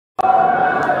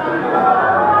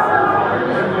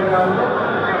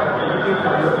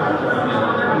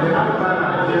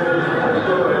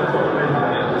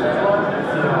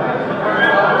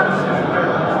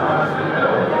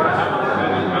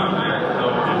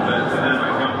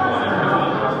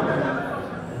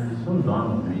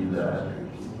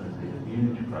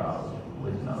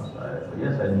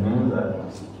Yes, I knew that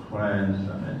friends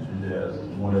and enthusiasts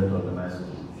wanted to organize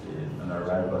an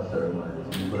arrival ceremony,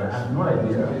 but I had no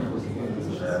idea that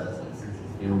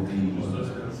it would be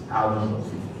thousands of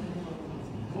people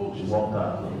who walked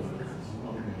out of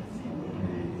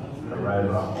the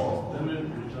arrival hall and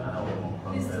I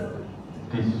was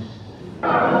this.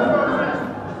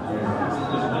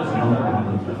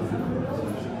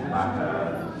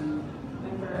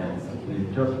 And it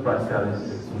just practically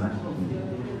snatched me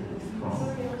from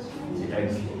the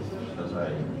exit, because I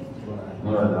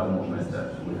knew at that moment that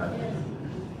we had to,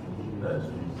 that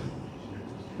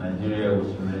Nigeria was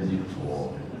ready for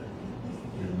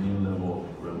a new level of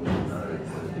revolutionary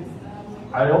politics.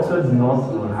 I also did not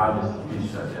have a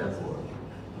speech at the airport,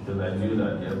 because I knew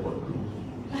that the airport could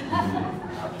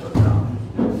have shut down.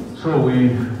 So we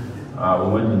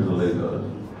went into Lagos,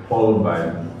 followed by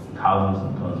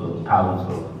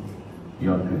thousands of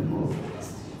young people,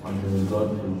 until we got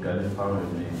to Galifa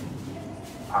with me.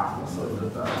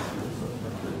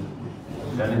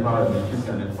 Galifa with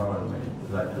me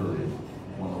is actually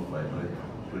one of my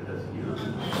greatest heroes. We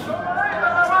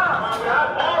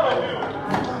have all of you,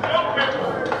 young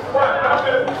people, who are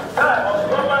coming of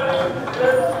governing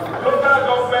local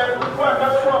government, who are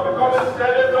coming from becoming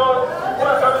senators, who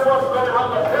are coming from becoming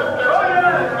House of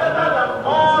Representatives, better than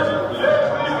all the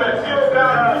lazy mediocre.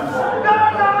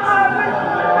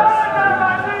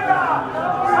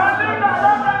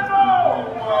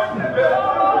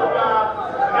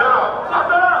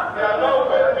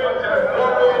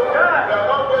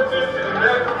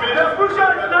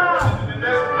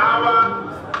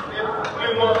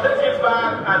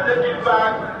 And take it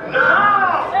back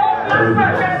now!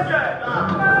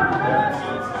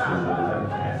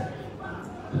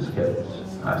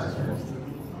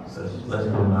 Let's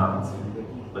go now.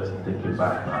 Let's take it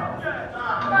back now.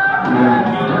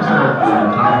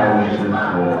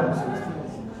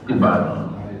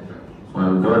 When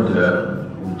we got there,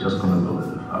 we were just going to go with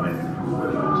how many people were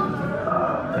in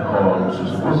the hall, which was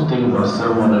supposed to take about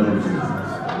 700 people.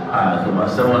 About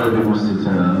 700 people sitting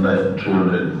and like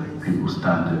 300 people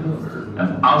standing. And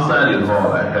outside the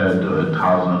hall, I heard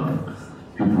 1,000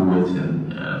 people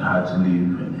waiting and had to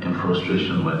leave in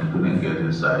frustration when they couldn't get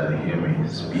inside and hear me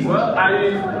speak. Well,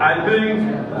 I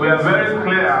think we are very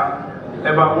clear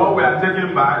about what we are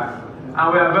taking back,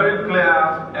 and we are very clear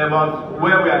about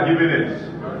where we are giving it.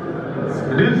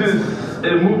 This is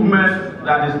a movement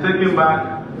that is taking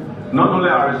back not only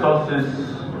our resources,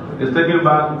 it's taking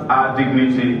back our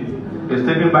dignity, it's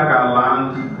taking back our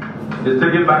land, it's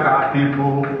taking back our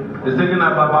people, it's taking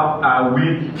back our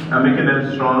weak and making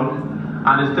them strong,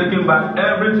 and it's taking back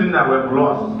everything that we've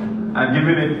lost and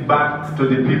giving it back to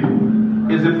the people.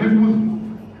 It's the people's.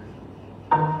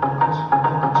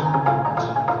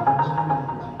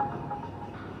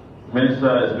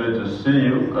 Minister, it's great to see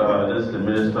you. This is the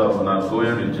minister of an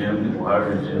outgoing regime. The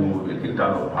Buhari regime will be kicked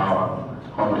out of power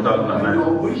from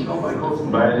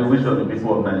 2009 by the wish of the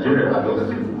people of Nigeria.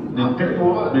 The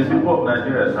people of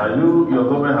Nigeria, your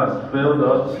government has failed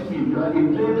us.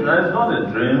 That is not a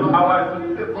dream.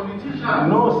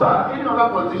 No, sir.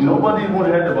 Nobody even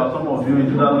heard about some of you in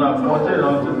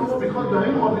 2014. Because you are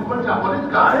inconsequential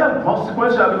political. I am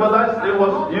consequential because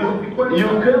you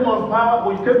came on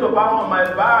power, you came to power on my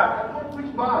back.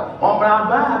 Which back? On my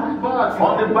back.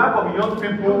 On the back of young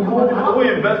people who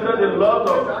invested a lot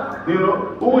of,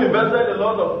 who invested a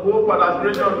lot of hope and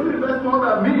aspiration. You invest more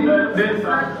than me. The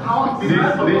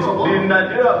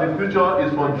Nigeria of the future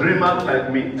is for dreamers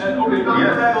like me. Yes.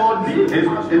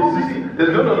 It's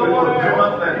going to be for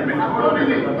dreamers like me.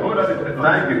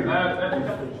 Thank you.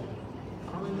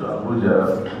 Abuja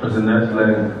was the next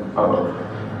leg of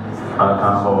our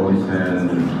town hall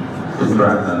meeting,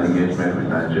 interaction and engagement with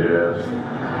Nigerians,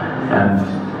 and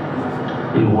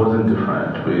it wasn't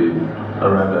different. We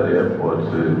arrived at the airport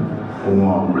to a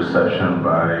warm reception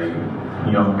by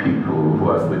young people who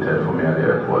had waited for me at the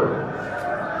airport.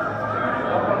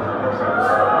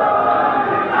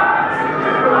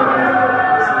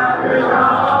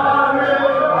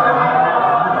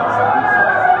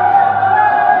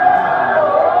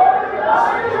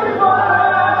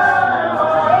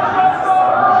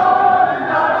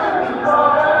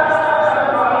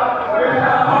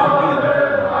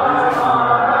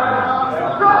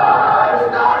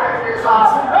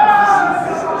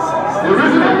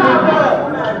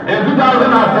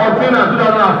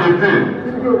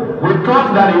 We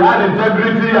thought that he had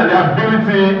integrity and the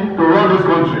ability to run this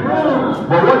country.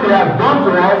 But what he has done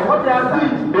to us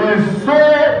is so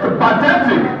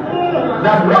pathetic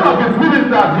that one of his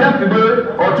ministers yesterday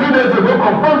or 3 days ago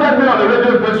confronted me on the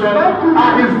radio station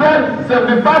and he said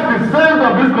 75%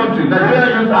 of this country,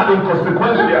 Nigerian youth, are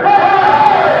inconsequential.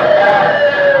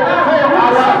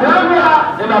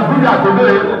 In Abuja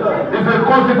today is a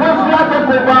consequential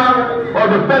takeover of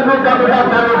the federal capital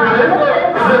territory,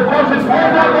 is a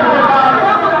consequential takeover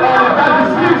of the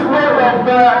 36 states of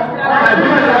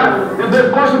Nigeria, is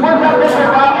a consequential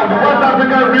takeover of the West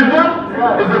African region,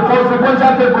 is a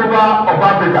consequential takeover of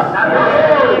Africa.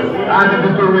 And it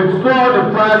is to restore the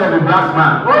pride of the black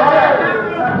man.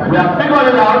 We have figured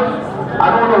it out.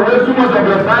 I don't want to waste too much of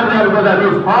your time here because I know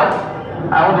it's hot.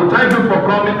 I want to thank you for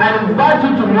coming. I invite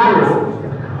you tomorrow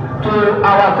to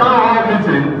our town hall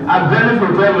meeting at Zenith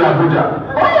Hotel in Abuja.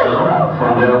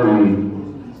 From there we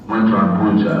went to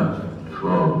Abuja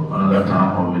for another town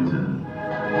hall meeting.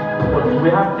 But we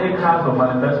have acres of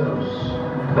manifestos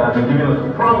that have been giving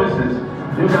us promises.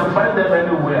 You can find them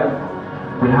anywhere.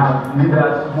 We have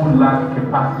leaders who lack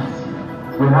capacity.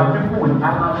 We have people with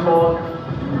analog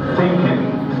thinking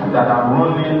that are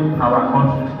running our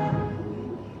country.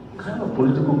 Kind of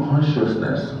political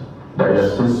consciousness that you're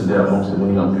seeing today amongst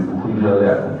many young people who usually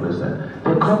are complacent,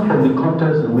 they come from the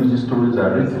context in which these stories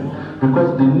are written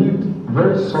because they need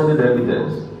very solid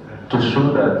evidence to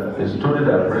show that a story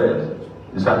that read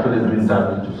is actually doing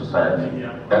damage to society,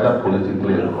 either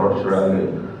politically, culturally,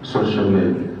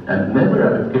 socially, and every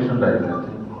ramification that you can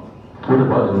think. What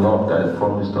about the love that they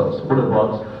promised us? What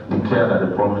about the care that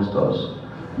they promised us?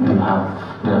 They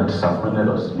have disappointed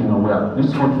us. You know,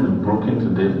 this country is broken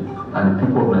today, and the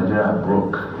people of Nigeria are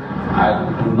broke. I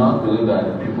do not believe that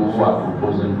the people who are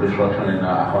proposing restructuring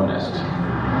are honest.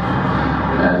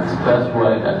 And that's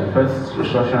why the first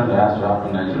restructuring that has to happen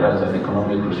in Nigeria is an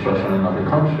economic restructuring of the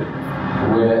country,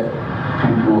 where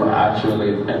people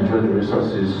actually enjoy the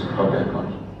resources of their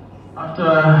country.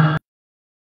 After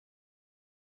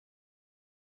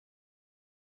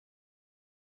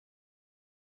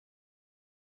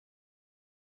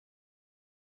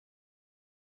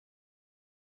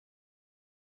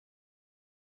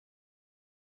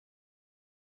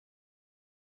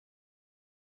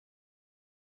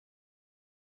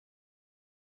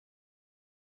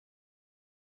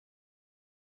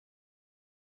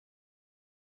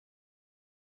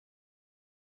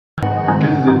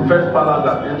This is the first palace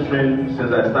I've entering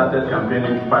since I started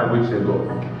campaigning 5 weeks ago.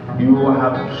 You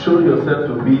have shown yourself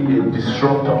to be a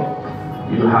disruptor.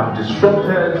 You have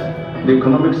disrupted the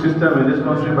economic system in this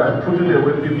country by pushing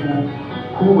away people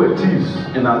who were thieves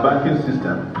in our banking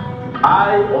system.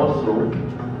 I also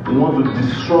want to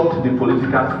disrupt the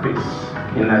political space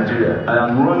in Nigeria. I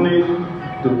am running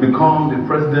to become the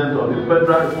president of the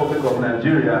Federal Republic of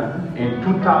Nigeria in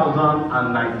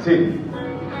 2019.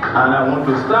 And I want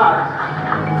to start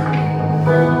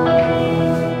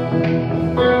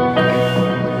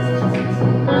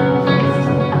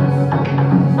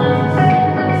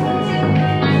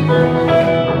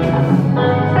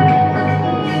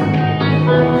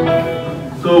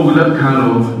So we left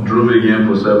Kano, drove again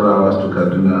for several hours to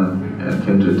Kaduna, and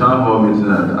came to a town hall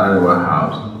meeting at Arewa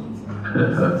House.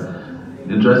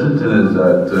 The interesting thing is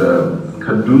that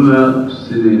Kaduna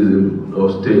city or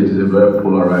state is a very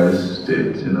polarized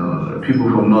state. You know, people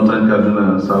from northern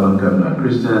Kaduna and southern Kaduna are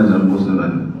Christians and Muslims,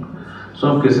 and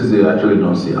some cases they actually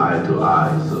don't see eye to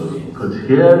eye. So, but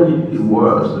here it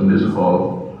was in this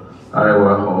hall,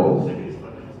 Arewa Hall.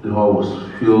 The hall was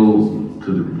filled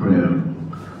to the brim.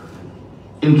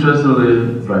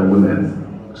 Interestingly, by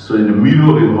women. So in the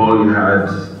middle of the hall you had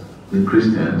the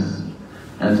Christians,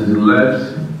 and to the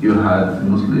left you had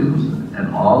Muslims,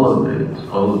 and all of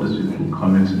these people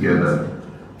coming together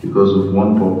because of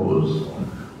one purpose,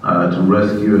 to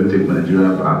rescue and take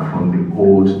Nigeria back from the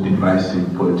old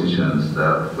divisive politicians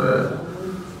that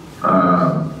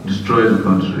have destroyed the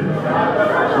country.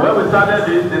 So when we started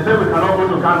this, they said we cannot go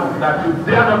to Kano, that you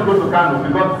dare not go to Kano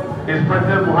because it's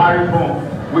President Buhari's home.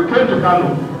 We came to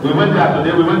Kano, we went there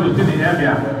today, we went to see the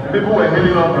Emir. People were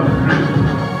hailing us on the street.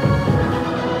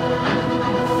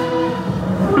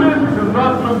 Please do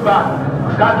not look back.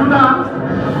 Kaduna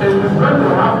is going to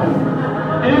happen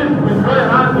if we join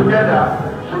hands together.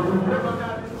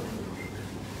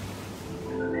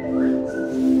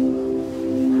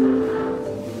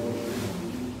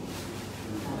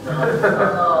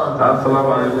 Assalamu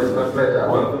alaikum. It's my pleasure.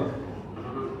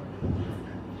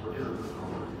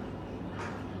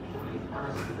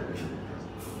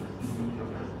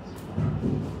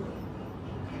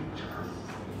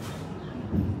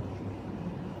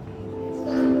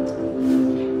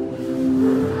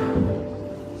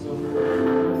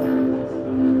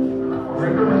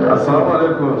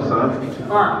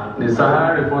 The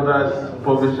Sahara Reporters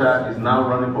publisher is now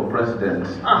running for president.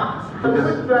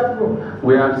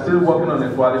 We are still working on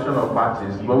a coalition of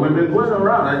parties, but we've been going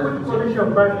around. Coalition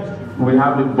of parties. We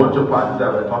have a bunch of parties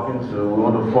that we're talking to. We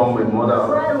want to form with more than.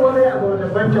 Why worry about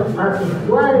a bunch of parties?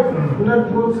 Why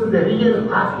not go to the regional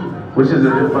party? Which is the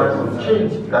difference?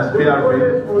 Change. That's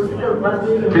PRP.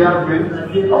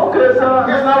 PRP. Okay, so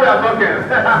yes, now we are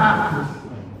talking.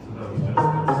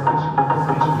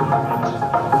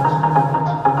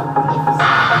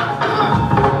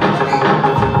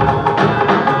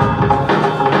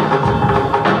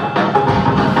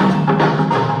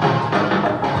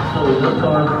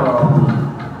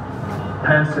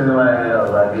 Pennsylvania,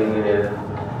 like it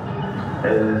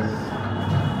is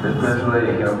the place where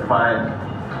you can find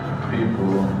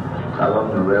people along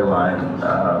the rail line.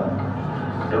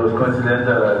 It was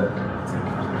coincidental that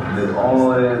the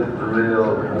only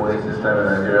railway system in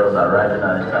Nigeria was arriving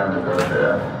at the time we got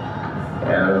there,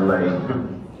 and I was like.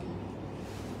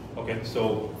 Okay,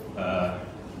 so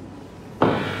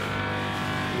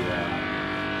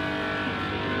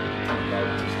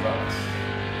about to start.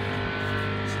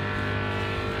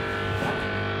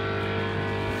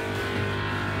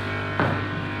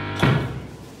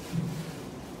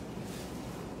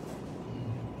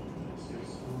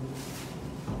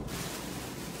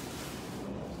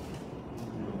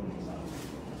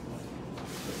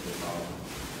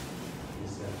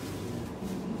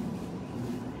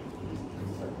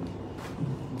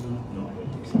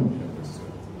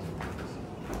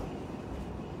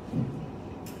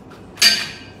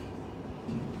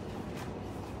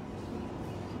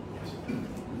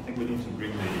 We need to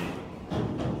bring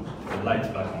the lights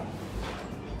back on,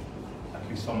 at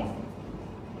least some of them.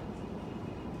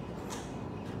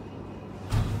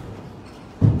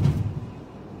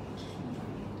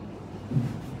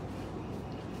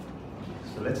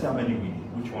 So let's see how many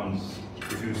which ones,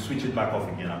 if you switch it back off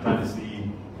again, I'm trying to see.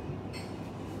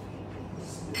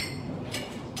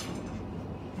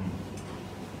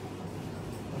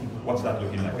 What's that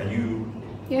looking like? Are you?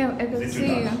 Yeah, I can see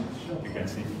you. You can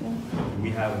see? Yeah. Do we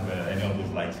have any of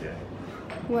those lights here?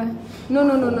 Where? No.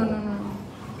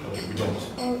 Okay, we don't.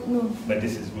 Oh, no. But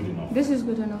this is good enough? This is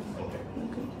good enough. Okay.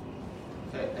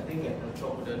 I think I can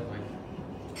talk with that mic.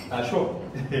 Sure.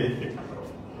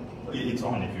 It's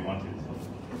on if you want it.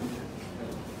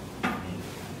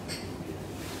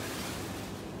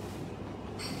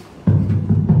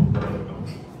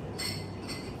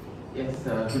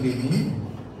 Yes, good evening.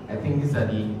 I think these are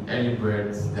the early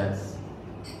birds that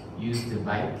use the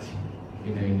bike,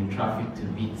 in the traffic to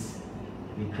beat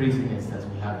the craziness that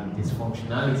we have, the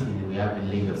dysfunctionality that we have in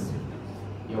Lagos.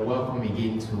 You're welcome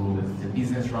again to the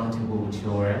Business Roundtable with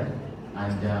Sowore,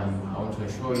 and I want to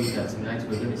assure you that tonight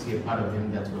we're going to see a part of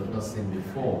him that we have not seen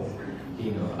before.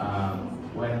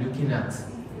 We're looking at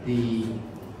the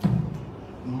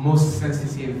most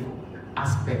sensitive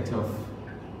aspect of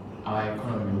our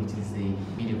economy, which is the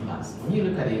middle class. When you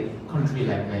look at a country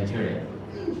like Nigeria,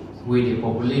 with a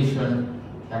population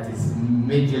that is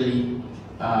majorly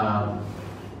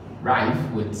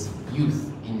rife with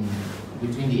youth in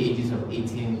between the ages of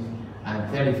 18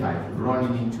 and 35,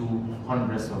 running into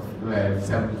hundreds of,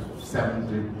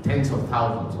 tens of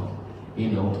thousands of,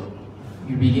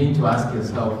 you begin to ask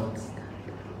yourself,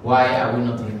 why are we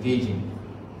not engaging?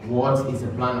 What is the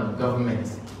plan of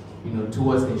government,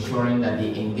 towards ensuring that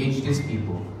they engage these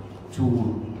people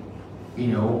to,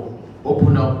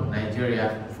 open up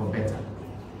Nigeria for better?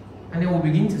 And then we'll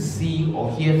begin to see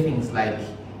or hear things like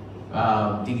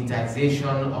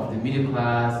digitization of the middle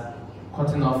class,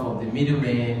 cutting off of the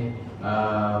middlemen,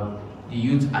 the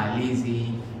youth are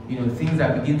lazy, things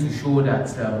that begin to show that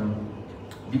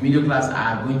the middle class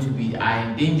are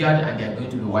endangered and they are going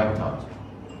to be wiped out.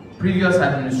 Previous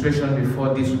administration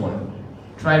before this one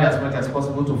tried as much as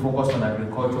possible to focus on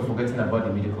agriculture, forgetting about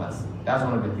the middle class. That's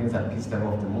one of the things that pissed them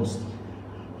off the most.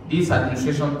 This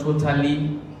administration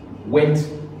totally went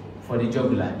for the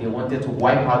jugular. They wanted to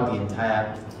wipe out the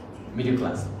entire middle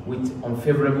class with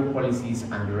unfavorable policies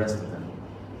and the rest of them.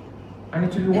 And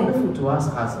it will be wonderful to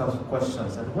ask ourselves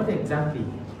questions and what exactly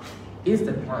is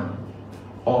the plan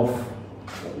of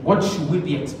what should we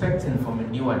be expecting from a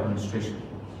new administration?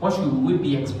 What should we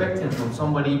be expecting from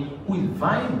somebody who is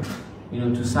vying,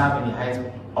 to serve in the highest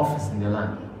office in the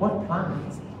land? What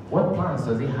plans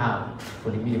does he have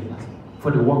for the middle class,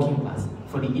 for the working class,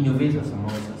 for the innovators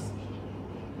amongst us?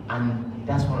 And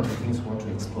that's one of the things we want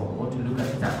to explore. We want to look at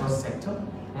it across sector.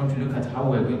 We want to look at how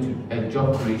we're going to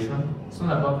job creation. It's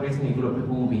not about creating a group of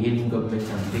people who will be hailing government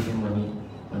and taking money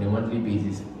on a monthly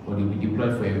basis, or they'll be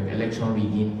deployed for election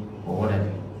rigging or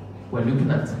whatever. We're looking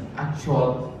at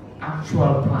actual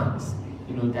plans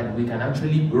that we can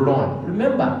actually run.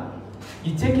 Remember,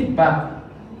 you take it back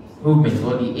movement,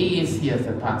 or the AAC as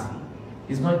a party,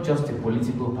 is not just a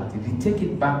political party. The Take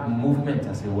It Back movement,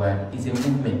 as it were, is a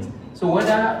movement. So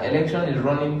whether election is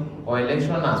running or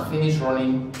election has finished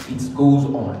running, it goes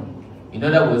on. In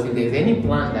other words, if there's any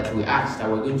plan that we ask that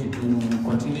we're going to do, we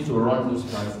continue to run those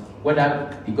plans,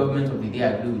 whether the government of the day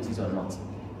agree with it or not.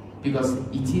 Because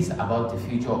it is about the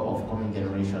future of coming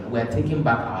generation. We are taking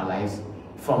back our lives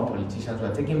from politicians. We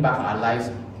are taking back our lives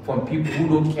from people who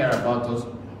don't care about us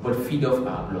but feed off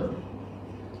our blood.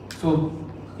 So,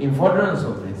 in furtherance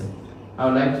of this, I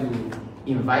would like to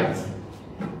invite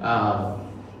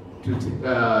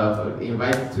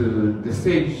to the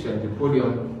stage and the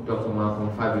podium Dr. Malcolm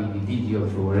Fabi, the DG of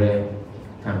Sowore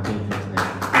Campaign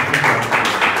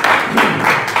 2019.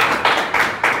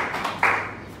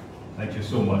 Thank you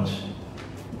so much.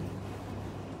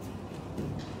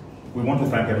 We want to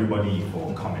thank everybody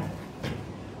for coming.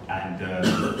 And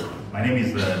my name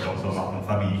is Dr. Malcolm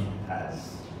Fabi,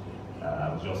 as I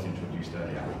was just introduced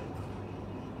earlier.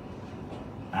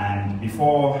 And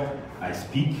before I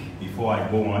speak, before I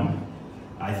go on,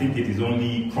 I think it is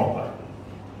only proper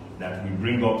that we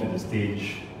bring up to the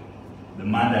stage the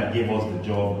man that gave us the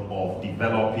job of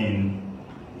developing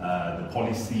the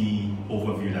policy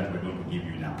overview that we're going to give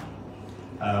you now.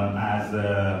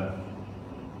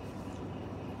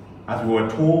 As we were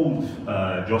told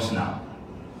just now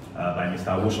by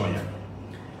Mr. Omoyele,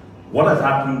 what has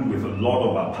happened with a lot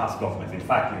of our past governments, in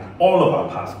fact with all of our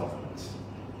past governments,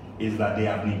 is that they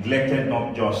have neglected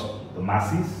not just the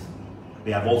masses,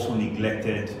 they have also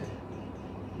neglected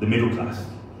the middle class.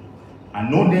 And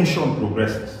no nation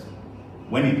progresses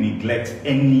when it neglects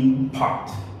any part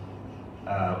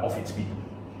of its people.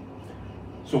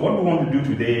 So what we want to do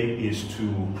today is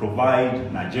to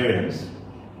provide Nigerians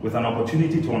with an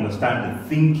opportunity to understand the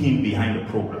thinking behind the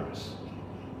programs.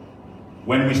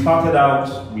 When we started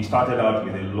out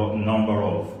with a number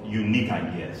of unique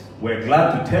ideas. We're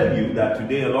glad to tell you that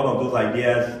today a lot of those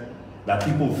ideas that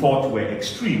people thought were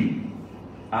extreme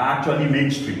are actually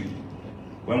mainstream.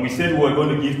 When we said we were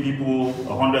going to give people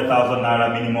 100,000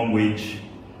 naira minimum wage,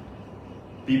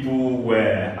 people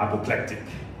were apoplectic.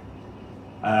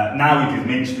 Now it is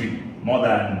mainstream. More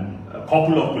than a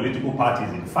couple of political parties,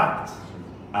 in fact,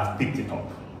 have picked it up.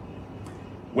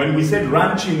 When we said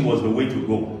ranching was the way to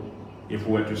go, if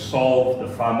we were to solve the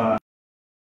farmer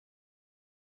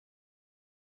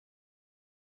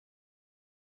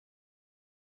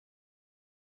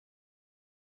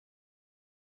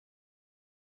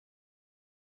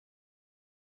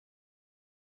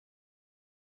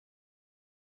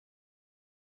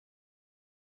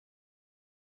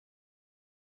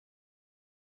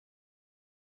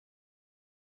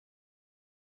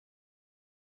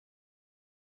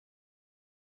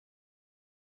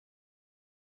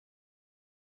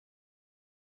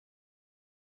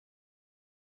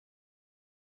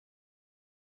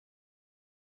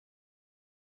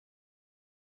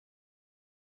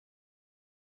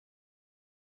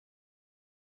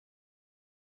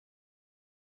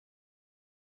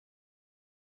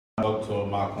Dr.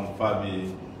 Malcolm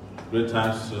Fabi, great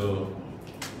thanks to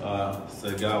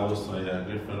Sega Wilson, a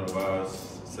great friend of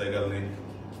ours, Sega Link,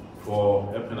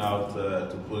 for helping out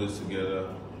to put this together.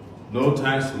 No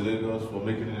thanks to Lagos for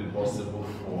making it possible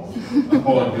for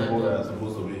all the people that are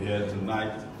supposed to be here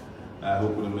tonight. I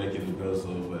hope we'll make it because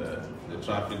of the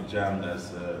traffic jam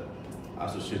that's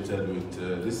associated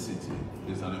with this city.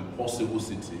 It's an impossible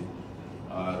city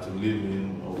to live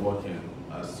in or work in,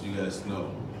 as you guys know.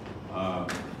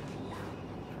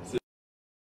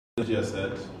 Just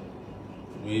said,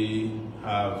 we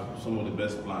have some of the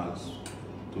best plans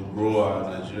to grow our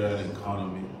Nigerian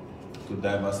economy, to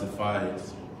diversify it,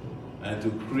 and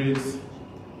to create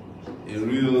a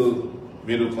real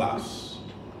middle class,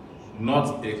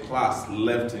 not a class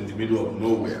left in the middle of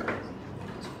nowhere,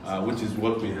 which is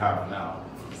what we have now.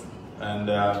 And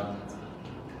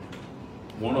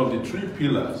one of the three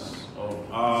pillars of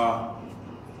our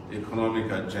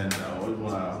economic agenda, or even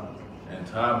our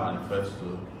entire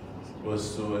manifesto,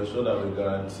 was to ensure that we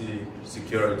guarantee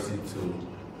security to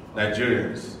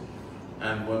Nigerians.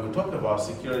 And when we talk about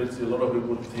security, a lot of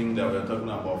people think that we're talking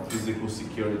about physical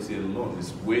security alone.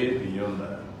 It's way beyond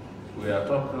that. We are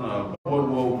talking about what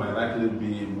war might likely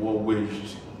be war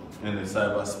waged in the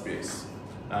cyberspace.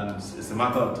 And it's a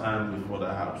matter of time before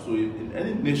that happens. So in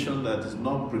any nation that is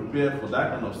not prepared for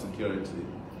that kind of security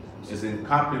is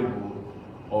incapable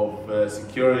of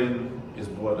securing its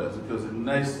borders, because the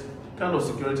next kind of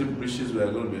security breaches we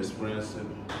are going to be experiencing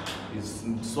is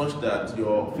such that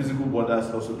your physical borders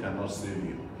also cannot save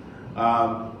you.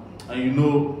 And you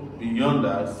know, beyond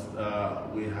that,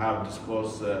 we have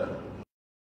discussed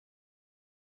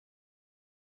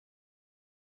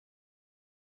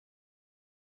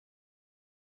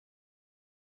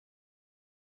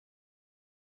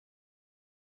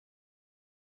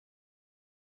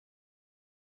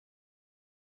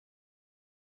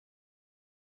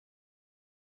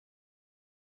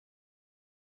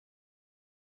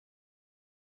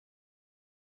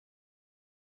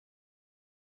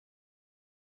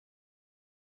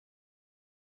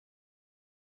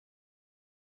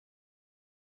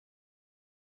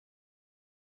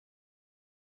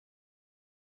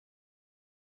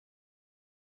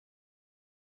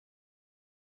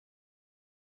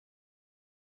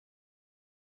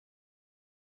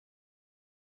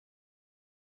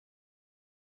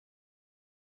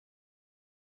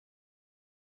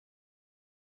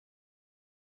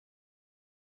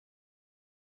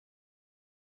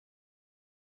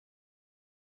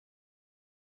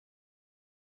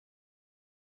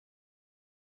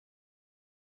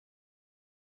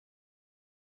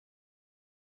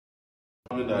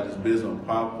that is based on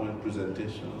PowerPoint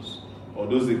presentations or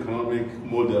those economic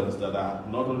models that are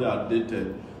not only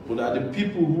outdated, but that the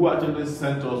people who actually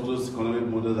sent us those economic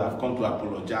models have come to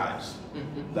apologize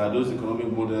that those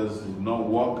economic models did not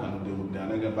work and they are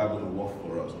never going to work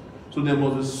for us. So there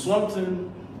must be something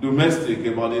domestic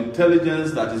about the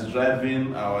intelligence that is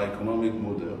driving our economic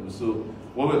model. So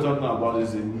what we're talking about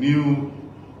is a new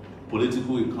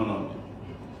political economy,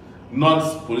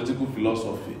 not political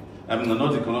philosophy. I mean,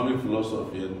 not economic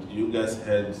philosophy. And you guys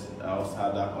had us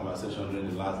had that conversation during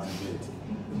the last debate.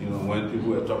 You know, when people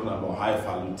were talking about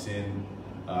highfalutin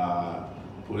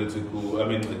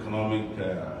economic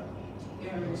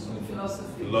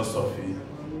philosophy.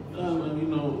 You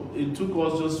know, it took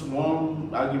us just one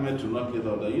argument to knock it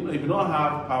out. That, you know, if you don't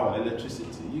have power,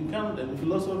 electricity, you can't. And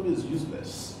philosophy is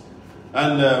useless.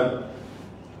 And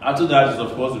after that is,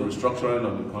 of course, the restructuring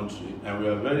of the country, and we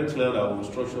are very clear that we will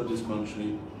structure this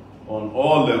country on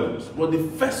all levels. But the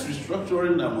first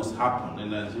restructuring that must happen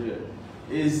in Nigeria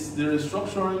is the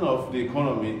restructuring of the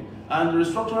economy and the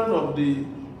restructuring of the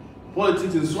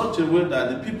politics in such a way that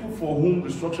the people for whom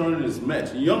restructuring is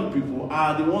met, young people,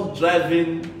 are the ones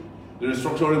driving the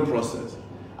restructuring process.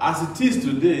 As it is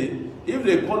today, if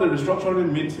they call a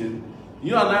restructuring meeting,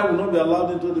 you and I will not be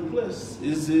allowed into the place.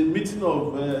 It's a meeting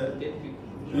of,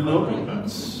 you know,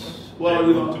 well,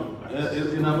 you know,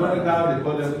 in America they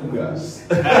call them cougars.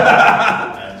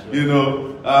 You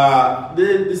know,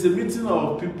 it's a meeting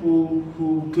of people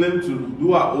who claim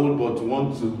who are old but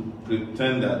want to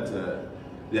pretend that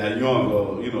they are young,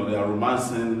 or, you know, they are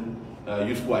romancing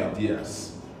youthful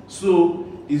ideas. So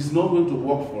it's not going to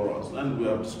work for us. And we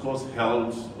have discussed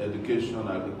health, education,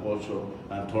 agriculture,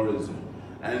 and tourism.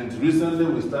 And recently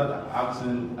we started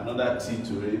asking another T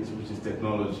to it, which is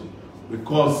technology,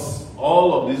 because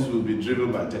all of this will be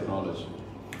driven by technology.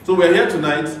 So we're here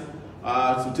tonight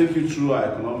to take you through our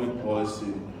economic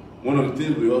policy. One of the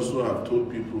things we also have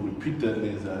told people repeatedly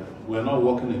is that we're not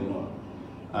working alone.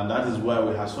 And that is why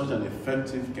we have such an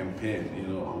effective campaign. You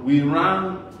know, we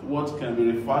ran what can be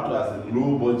referred to as a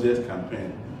low-budget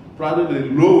campaign, probably the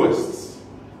lowest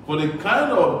for the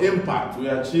kind of impact we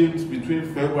achieved between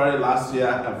February last year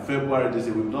and February this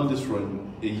year. We've done this for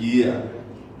a year.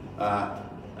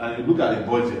 And you look at the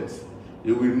budget,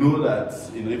 you will know that,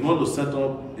 you know, if you want to set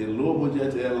up a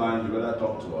low-budget airline, you better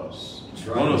talk to us. If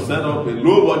you want to set up a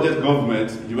low-budget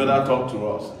government, you better talk to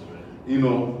us. You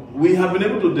know, we have been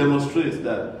able to demonstrate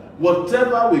that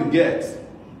whatever we get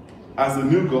as a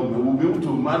new government, we'll be able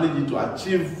to manage it to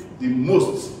achieve the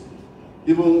most,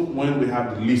 even when we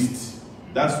have the least.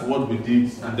 That's what we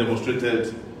did and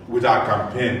demonstrated with our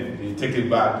campaign, the Take It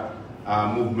Back,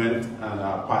 our movement, and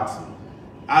our party.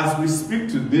 As we speak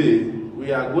today,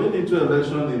 we are going into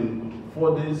election in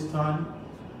 4 days' time,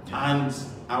 and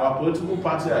our political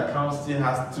party account still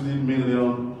has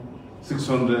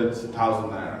 3,600,000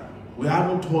 naira. We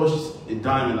haven't touched a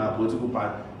dime in our political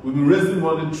party. We've been raising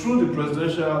money through the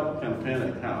presidential campaign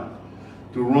account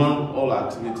to run all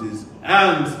activities,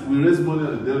 and we raise money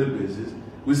on a daily basis.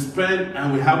 We spend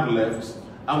and we have left,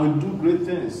 and we do great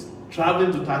things,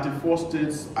 traveling to 34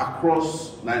 states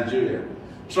across Nigeria,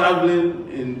 traveling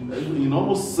in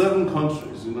almost 7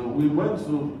 countries. You know, we went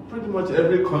to pretty much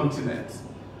every continent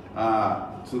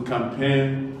to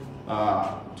campaign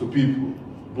to people,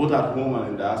 both at home and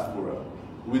in diaspora.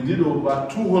 We did over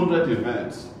 200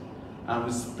 events, and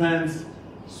we spent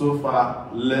so far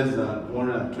less than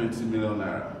 120 million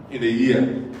naira in a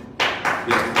year.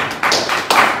 Yes.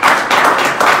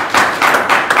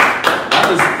 That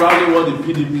is probably what the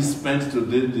PDP spent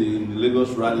today in the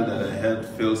Lagos rally that I held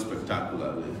failed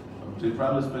spectacularly. So you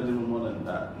probably spend even more than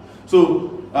that.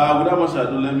 So without much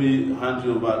ado, let me hand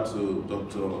you over to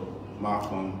Dr.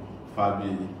 Malcolm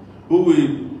Fabi, who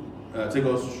will take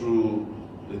us through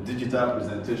the digital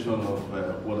presentation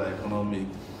of what our economic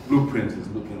blueprint is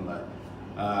looking like.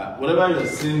 Whatever you're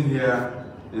seeing here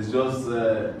is just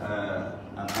an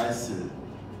icing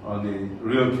on the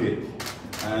real cake.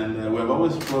 And we've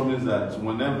always promised that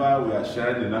whenever we are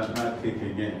sharing the national cake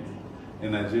again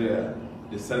in Nigeria,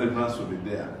 the celebrants will be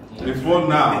there. Before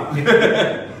now,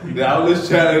 they are always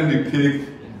sharing the cake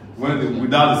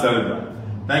without the celebrant.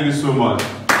 Thank you so much.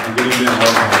 And good evening and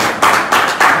welcome.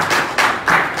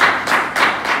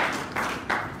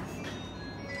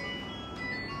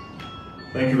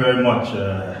 Thank you very much.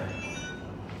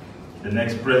 The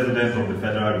next President of the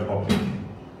Federal Republic.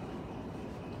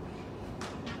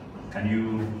 Can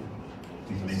you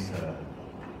please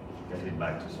get it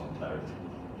back to some clarity?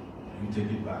 You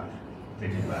take it back.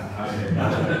 Take it back.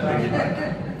 Take it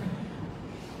back.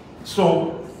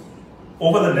 So,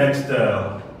 over the next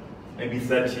maybe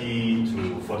 30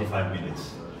 to 45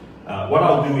 minutes, what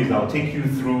I'll do is I'll take you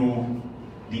through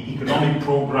the economic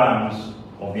programs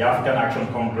of the African Action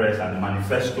Congress and the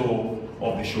manifesto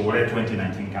of the Sowore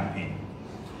 2019 campaign.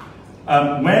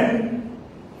 When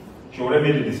Sowore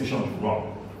made the decision to run,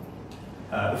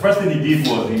 the first thing he did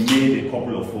was he made a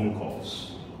couple of phone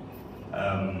calls.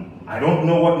 I don't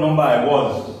know what number I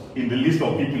was in the list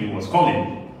of people he was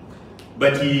calling,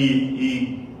 but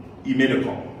he made a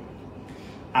call.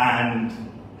 And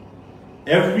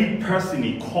every person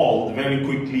he called very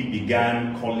quickly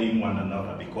began calling one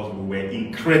another because we were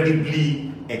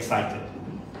incredibly excited.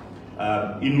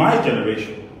 In my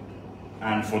generation,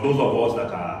 and for those of us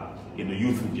that are in the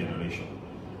youthful generation,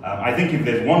 I think if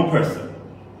there's one person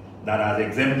that has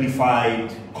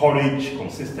exemplified courage,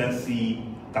 consistency,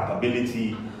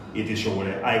 capability, it is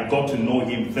Sowore. I got to know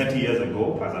him 30 years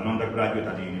ago as an undergraduate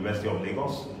at the University of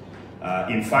Lagos.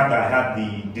 In fact, I had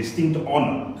the distinct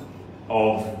honor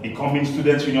of becoming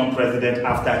Students' Union President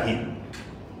after him.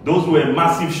 Those were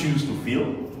massive shoes to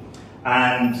fill.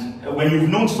 And when you've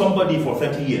known somebody for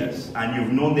 30 years and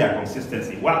you've known their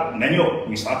consistency, well,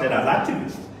 we started as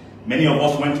activists. Many of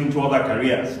us went into other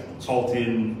careers,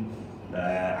 consulting,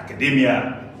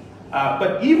 academia.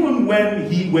 But even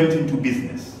when he went into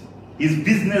business, his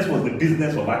business was the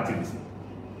business of activism.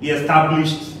 He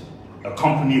established a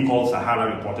company called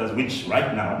Sahara Reporters, which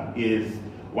right now is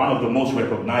one of the most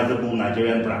recognizable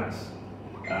Nigerian brands.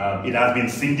 It has been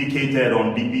syndicated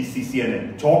on BBC,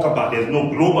 CNN. Talk about, there's no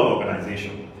global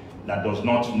organization that does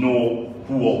not know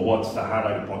who or what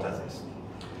Sahara Reporters is.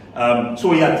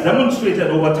 So he has demonstrated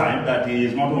over time that he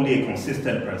is not only a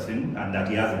consistent person and that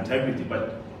he has integrity,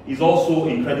 but he's also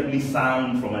incredibly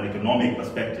sound from an economic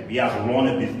perspective. He has run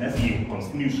a business, he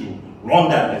continues to run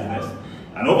that business.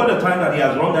 And over the time that he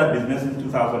has run that business since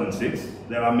 2006,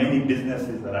 there are many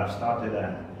businesses that have started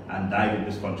and died in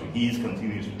this country. He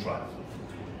continues to thrive.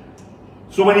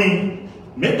 So when he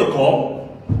made the call,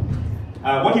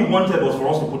 what he wanted was for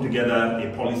us to put together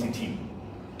a policy team.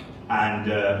 And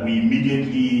we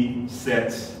immediately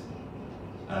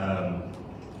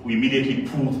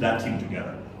pulled that team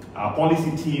together. Our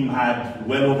policy team had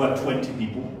well over 20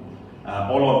 people,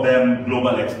 all of them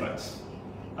global experts.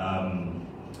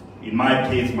 In my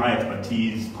case, my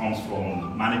expertise comes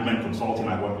from management consulting.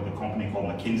 I work with a company called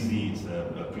McKinsey. It's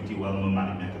a pretty well-known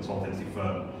management consultancy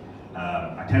firm.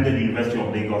 I attended the University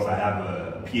of Lagos. I have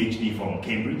a PhD from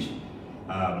Cambridge.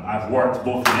 I've worked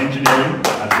both in engineering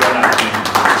as well as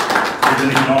in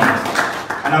economics.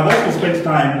 And I've also spent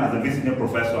time as a visiting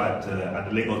professor at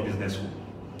the Lagos Business School,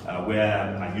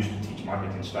 where I used to teach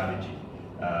marketing strategy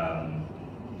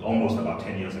almost about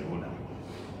 10 years ago now.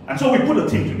 And so we put a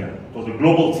team together. It was a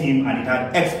global team and it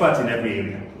had experts in every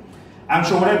area. And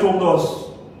Sowore told us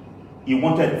he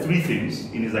wanted three things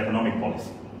in his economic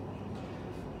policy.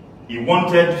 He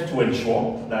wanted to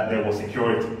ensure that there was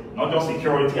security. Not just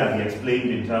security as he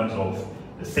explained in terms of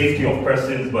the safety of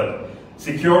persons, but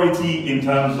security in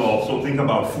terms of, so think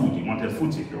about food. He wanted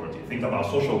food security. Think about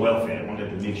social welfare. He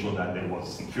wanted to make sure that there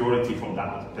was security from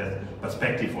that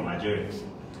perspective for Nigerians.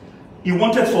 He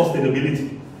wanted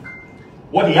sustainability.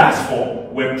 What he asked for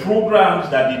were programs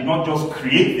that did not just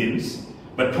create things,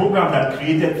 but programs that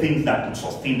created things that could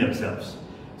sustain themselves.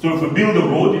 So if we build a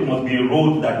road, it must be a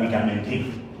road that we can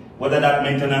maintain. Whether that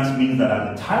maintenance means that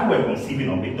at the time we're conceiving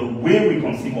of it, the way we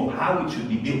conceive of how it should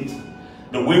be built,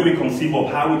 the way we conceive of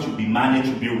how it should be managed,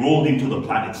 should be rolled into the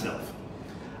plan itself.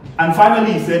 And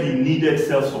finally, he said he needed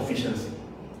self-sufficiency.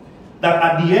 That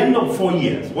at the end of 4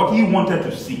 years, what he wanted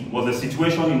to see was a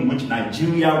situation in which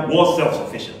Nigeria was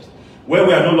self-sufficient. where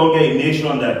we are no longer a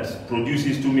nation that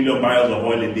produces 2 million barrels of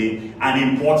oil a day and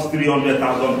imports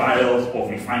 300,000 barrels of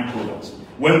refined products,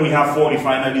 when we have 4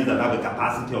 refineries that have a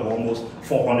capacity of almost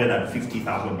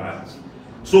 450,000 barrels.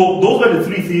 So those were the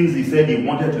 3 things he said he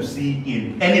wanted to see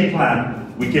in any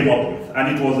plan we came up with,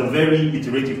 and it was a very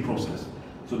iterative process.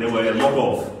 So there were a lot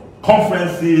of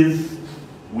conferences,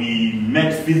 we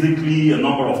met physically a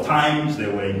number of times,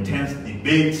 there were intense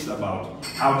debates about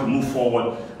how to move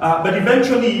forward. But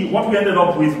eventually, what we ended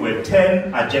up with were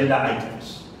 10 agenda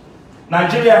items.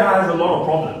 Nigeria has a lot of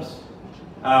problems.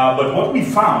 But what we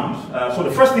found, so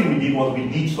the first thing we did was we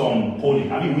did some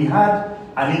polling. I mean, we had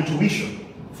an intuition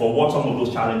for what some of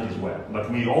those challenges were. But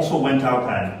we also went out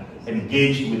and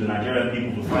engaged with the Nigerian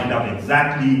people to find out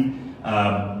exactly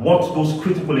what those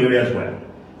critical areas were.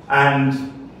 And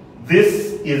this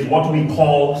is what we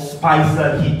call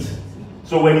spicer heat.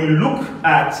 So when you look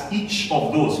at each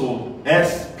of those, so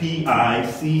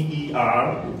SPICERHEAT,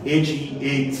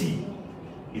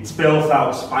 it spells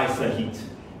out spicer heat.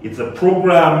 It's a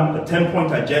program, a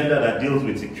 10-point agenda that deals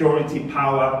with security,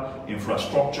 power,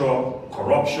 infrastructure,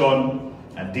 corruption,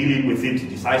 and dealing with it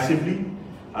decisively.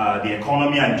 The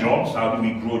economy and jobs, how do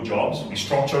we grow jobs?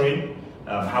 Restructuring,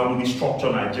 how do we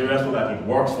structure Nigeria so that it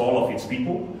works for all of its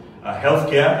people?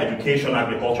 Healthcare, education,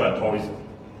 agriculture, and tourism.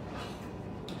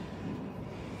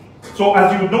 So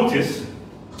as you would notice,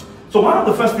 so one of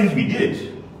the first things we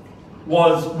did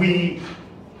was we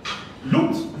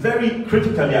looked very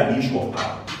critically at the issue of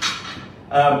power.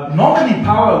 Normally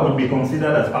power would be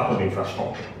considered as part of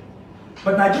infrastructure.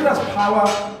 But Nigeria's power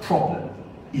problem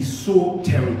is so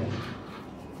terrible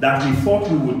that we thought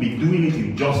we would be doing it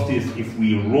injustice if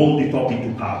we rolled it up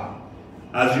into power.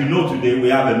 As you know, today we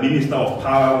have a Minister of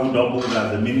Power who doubles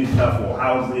as the Minister for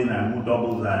Housing and who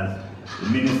doubles as the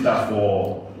Minister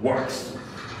for Works.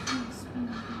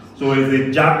 So he's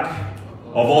a jack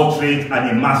of all trades and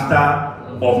a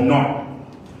master of none.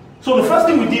 So the first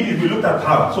thing we did is we looked at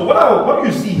power. So what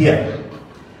you see here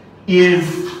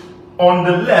is on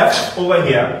the left over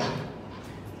here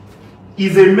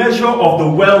is a measure of the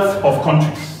wealth of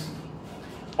countries.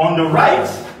 On the right,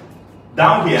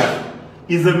 down here,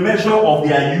 is a measure of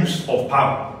their use of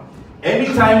power.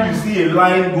 Anytime you see a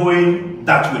line going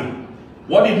that way,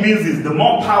 what it means is the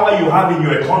more power you have in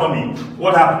your economy,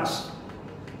 what happens?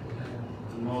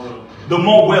 The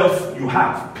more wealth you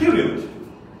have, period.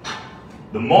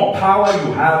 The more power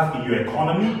you have in your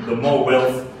economy, the more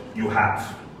wealth you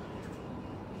have.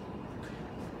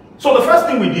 So the first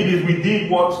thing we did is we did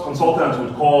what consultants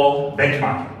would call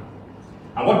benchmarking.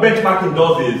 And what benchmarking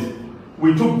does is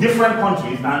we took different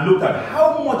countries and looked at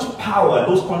how much power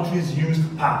those countries used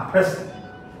per person.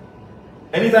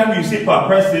 Anytime you say per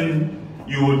person,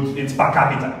 it's per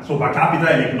capita. So per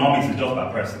capita in economics is just per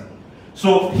person.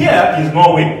 So here is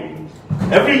Norway.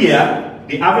 Every year,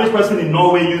 the average person in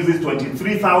Norway uses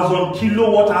 23,000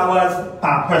 kilowatt hours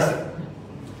per person.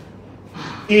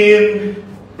 In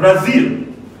Brazil,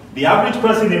 the average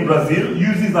person in Brazil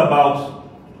uses about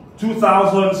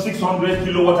 2,600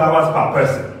 kilowatt hours per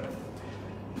person.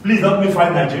 Please help me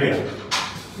find Nigeria.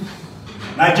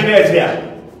 Nigeria is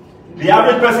here. The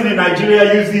average person in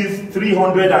Nigeria uses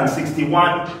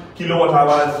 361 kilowatt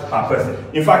hours per person.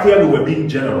 In fact, here we were being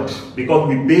generous because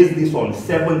we based this on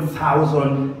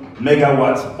 7,000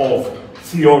 megawatts of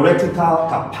theoretical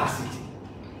capacity.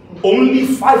 Only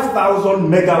 5,000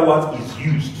 megawatts is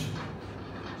used.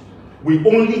 We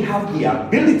only have the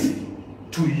ability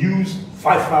to use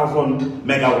 5,000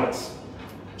 megawatts.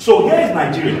 So here is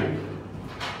Nigeria.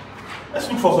 Let's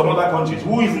look for some other countries.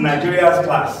 Who is in Nigeria's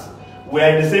class?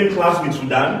 We're in the same class with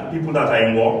Sudan, people that are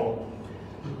in war.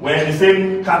 We're in the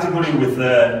same category with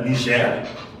Niger.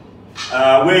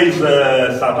 Where is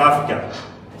South Africa?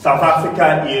 South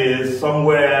Africa is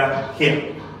somewhere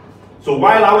here. So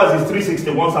while ours is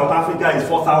 361, South Africa is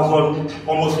 4,000,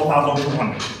 almost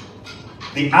 4,200.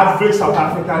 The average South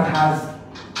African has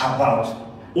about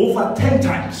over 10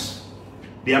 times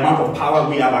the amount of power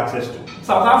we have access to.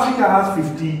 South Africa has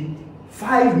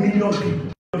 55 million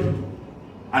people,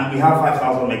 and we have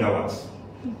 5,000 megawatts.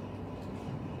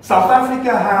 South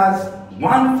Africa has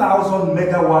 1,000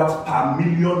 megawatts per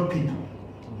million people.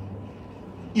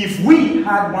 If we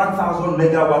had 1,000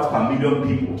 megawatts per million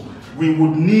people, we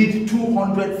would need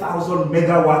 200,000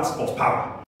 megawatts of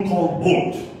power, called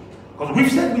bold. Because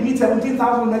we've said we need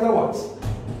 17,000 megawatts.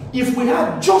 If we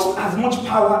had just as much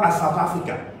power as South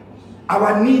Africa,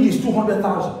 our need is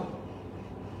 200,000.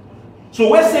 So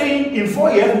we're saying in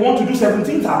 4 years we want to do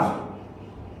 17,000.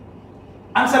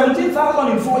 And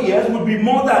 17,000 in 4 years would be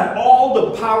more than all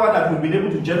the power that we've been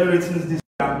able to generate since this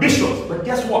ambitious. But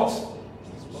guess what?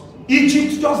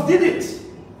 Egypt just did it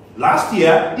Last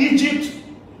year, Egypt,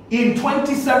 in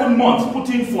 27 months, put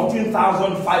in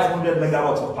 14,500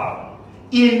 megawatts of power.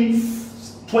 In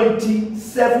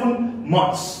 27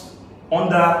 months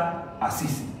under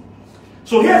Assisi.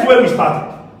 So here's where we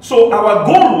started. So our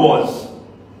goal was,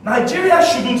 Nigeria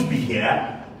shouldn't be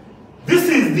here. This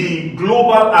is the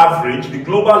global average. The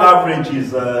global average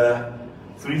is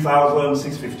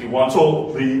 3,651.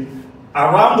 So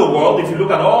around the world, if you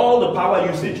look at all the power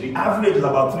usage, the average is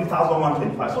about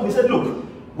 3,125. So we said, look,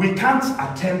 we can't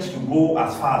attempt to go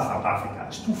as far as South Africa.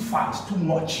 It's too far, it's too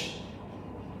much.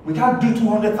 We can't do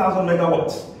 200,000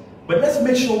 megawatts. But let's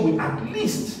make sure we at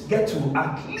least get to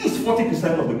at least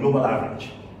 40% of the global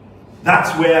average.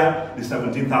 That's where the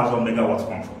 17,000 megawatts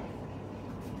come from.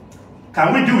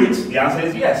 Can we do it? The answer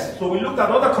is yes. So we looked at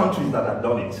other countries that have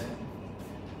done it.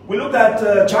 We looked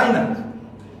at China.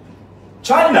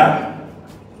 China,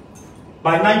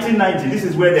 by 1990, this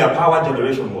is where their power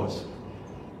generation was.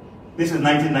 This is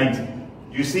 1990.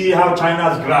 You see how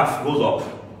China's graph goes up.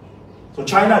 So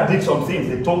China did some things.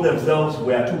 They told themselves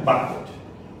we are too backward.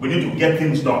 We need to get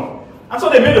things done. And so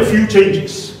they made a few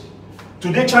changes.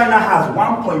 Today China has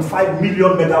 1.5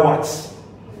 million megawatts.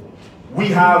 We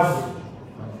have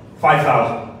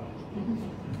 5,000.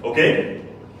 Okay?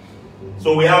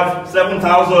 So we have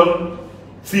 7,000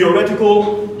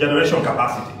 theoretical generation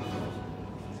capacity.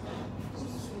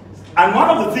 And one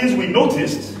of the things we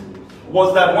noticed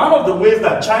was that one of the ways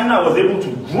that China was able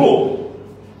to grow,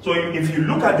 so if you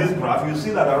look at this graph, you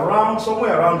see that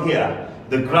somewhere around here,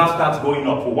 the graph starts going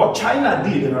up. What China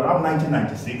did in around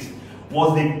 1996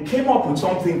 was they came up with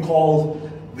something called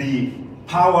the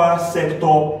Power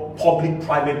Sector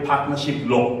Public-Private Partnership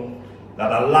Law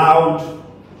that allowed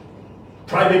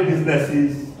private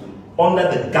businesses under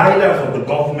the guidance of the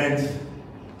government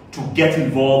to get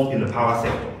involved in the power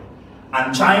sector.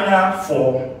 And China,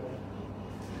 for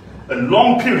a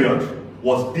long period,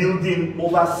 was building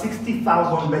over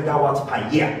 60,000 megawatts per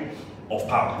year of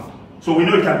power. So we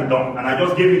know it can be done. And I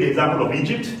just gave you the example of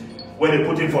Egypt, where they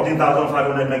put in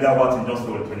 14,500 megawatts in just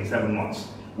over 27 months.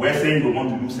 We're saying we want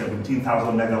to do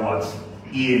 17,000 megawatts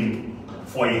in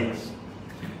 4 years.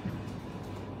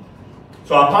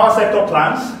 So our power sector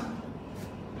plans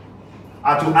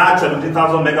are to add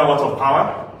 17,000 megawatts of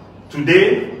power.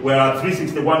 Today, we're at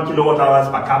 361 kilowatt hours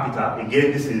per capita.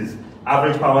 Again, this is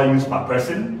average power use per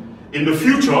person. In the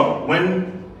future,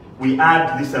 when we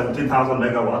add this 17,000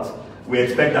 megawatts, we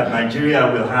expect that Nigeria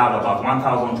will have about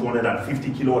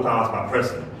 1,250 kilowatt hours per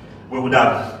person. We would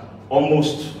have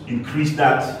almost increased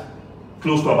that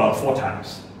close to about 4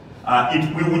 times.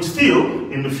 We would still,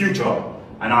 in the future,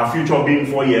 and our future being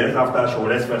 4 years after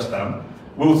Sowore's first term,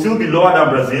 we would still be lower than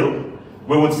Brazil.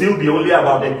 We would still be only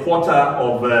about a quarter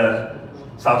of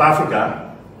South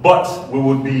Africa, but we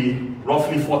would be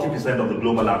roughly 40% of the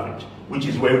global average, which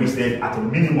is where we said at a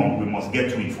minimum we must get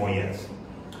to in 4 years.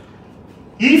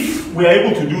 If we are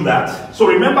able to do that, so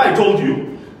remember I told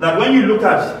you that when you look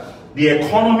at the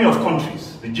economy of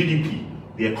countries, the GDP,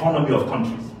 the economy of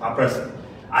countries per person,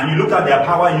 and you look at their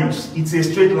power use, it's a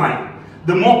straight line.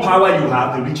 The more power you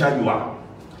have, the richer you are.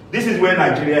 This is where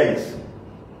Nigeria is.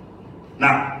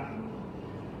 Now,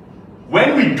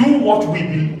 when we do what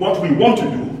we want to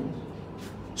do,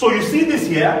 so you see this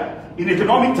here, in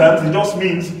economic terms, it just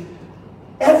means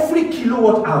every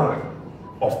kilowatt hour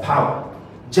of power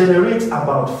generates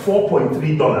about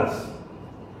 $4.3.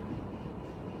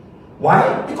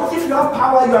 Why? Because if you have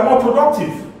power, you are more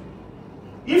productive.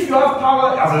 If you have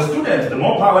power as a student, the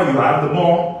more power you have, the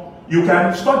more you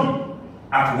can study.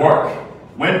 At work,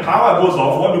 when power goes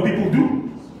off, what do people do?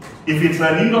 If it's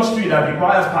an industry that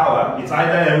requires power, it's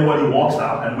either everybody walks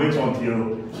out and waits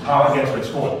until power gets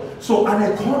restored. So an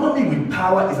economy with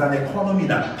power is an economy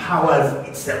that powers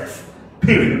itself,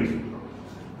 period.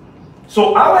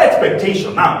 So our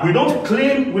expectation, now we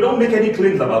don't make any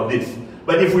claims about this,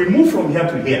 but if we move from here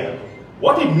to here,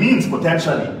 what it means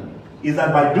potentially is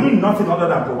that by doing nothing other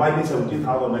than providing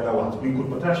 17,000 megawatts, we could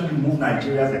potentially move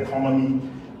Nigeria's economy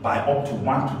by up to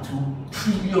 $1 to $2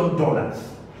 trillion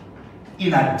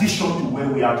in addition to where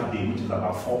we are today, which is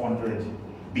about $400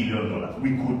 billion.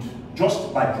 We could,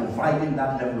 just by providing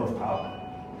that level of power,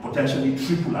 potentially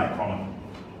triple our economy.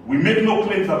 We make no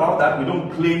claims about that. We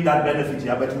don't claim that benefit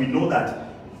here, but we know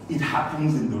that it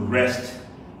happens in the rest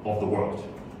of the world.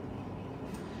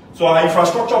 So our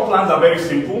infrastructure plans are very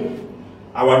simple.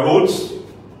 Our roads,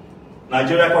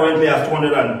 Nigeria currently has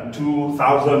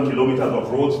 202,000 kilometers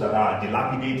of roads that are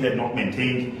dilapidated, not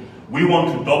maintained. We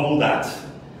want to double that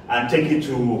and take it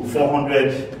to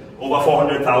over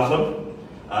 400,000.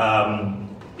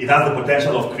 It has the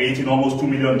potential of creating almost 2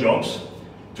 million jobs.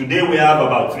 Today we have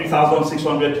about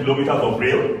 3,600 kilometers of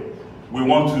rail. we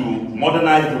want to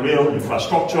modernize the rail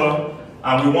infrastructure,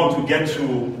 and we want to get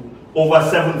to over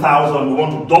 7,000, we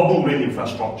want to double rail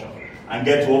infrastructure and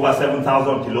get to over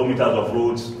 7,000 kilometers of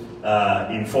roads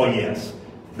in 4 years.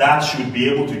 That should be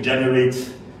able to generate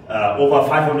over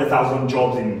 500,000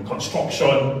 jobs in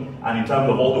construction and in terms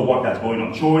of all the work that's going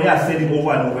on. Sowore has said it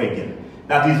over and over again,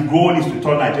 that his goal is to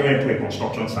turn Nigeria into a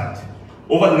construction site.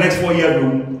 Over the next 4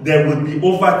 years, there will be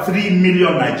over 3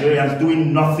 million Nigerians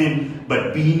doing nothing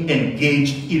but being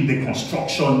engaged in the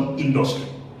construction industry.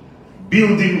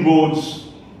 Building roads,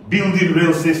 building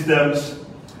rail systems,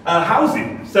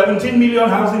 housing, 17 million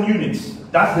housing units.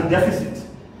 That's the deficit.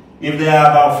 If there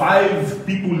are about 5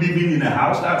 people living in a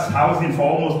house, that's housing for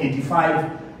almost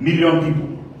 85 million people.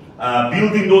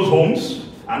 Building those homes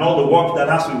and all the work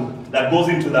that goes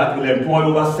into that will employ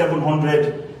over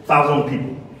 700,000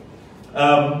 people.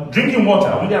 Drinking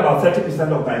water, only about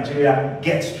 30% of Nigeria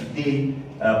gets today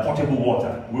potable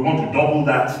water. We want to double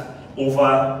that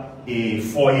over a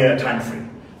 4-year time frame.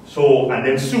 So, and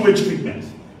then sewage treatment.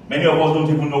 Many of us don't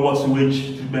even know what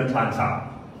sewage treatment plants are.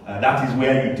 That is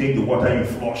where you take the water you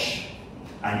flush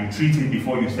and you treat it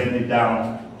before you send it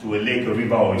down to a lake, a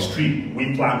river, or a stream.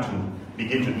 We plan to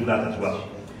begin to do that as well.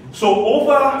 So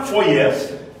over 4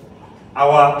 years,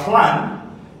 our plan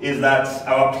is that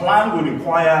our plan will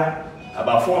require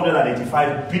about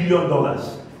 $485 billion,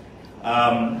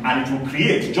 and it will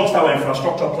create, just our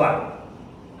infrastructure plan.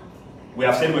 We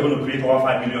have said we're going to create over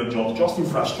 5 million jobs. Just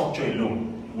infrastructure alone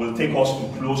will take us to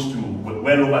close to, well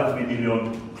over 3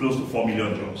 million, close to 4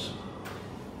 million jobs.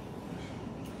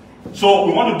 So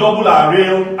we want to double our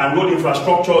rail and road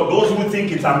infrastructure. Those who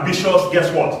think it's ambitious,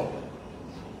 guess what?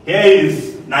 Here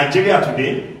is Nigeria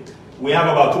today. We have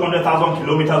about 200,000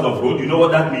 kilometers of road. You know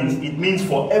what that means? It means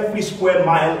for every square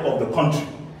mile of the country,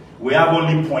 we have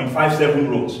only 0.57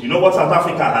 roads. You know what South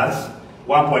Africa has?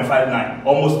 1.59,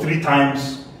 almost 3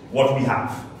 times what we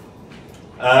have.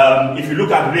 If you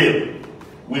look at rail,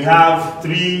 we have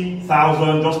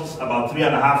 3,000, just about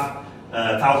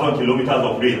 3,500 kilometers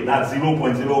of rail. That's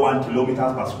 0.01 kilometers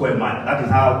per square mile. That is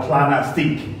how planners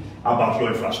think about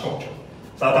your infrastructure.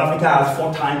 South Africa has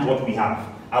 4 times what we have.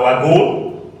 Our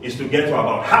goal is to get to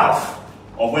about half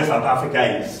of where South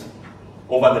Africa is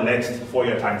over the next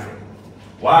 4-year time frame.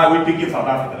 Why are we picking South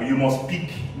Africa? You must pick.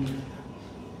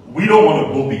 We don't want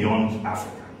to go beyond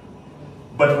Africa.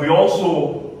 But we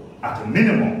also, at a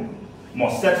minimum,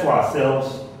 must set for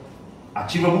ourselves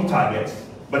achievable targets,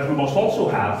 but we must also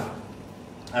have,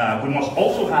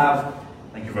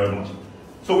 thank you very much.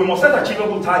 So we must set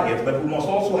achievable targets, but we must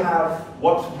also have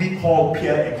what we call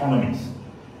peer economies.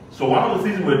 So one of the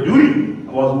things we're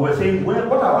doing was we were saying, well,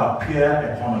 what are our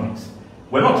peer economies?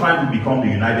 We're not trying to become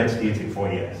the United States in 4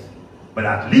 years, but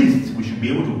at least we should be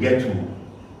able to get to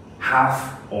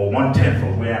half or 1/10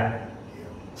 of where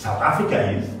South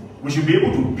Africa is. We should be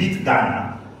able to beat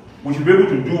Ghana. We should be able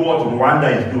to do what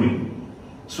Rwanda is doing.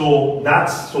 So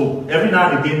every now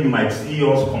and again you might see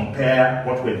us compare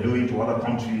what we're doing to other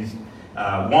countries.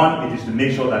 One, it is to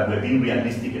make sure that we're being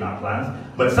realistic in our plans.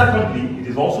 But secondly, it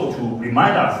is also to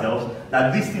remind ourselves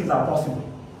that these things are possible.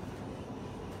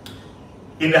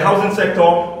 In the housing sector,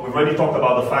 we've already talked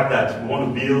about the fact that we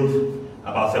want to build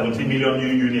about 17 million new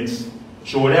units.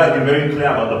 Sowore has been very clear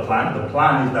about the plan. The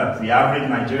plan is that the average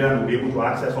Nigerian will be able to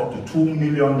access up to 2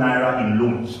 million naira in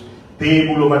loans,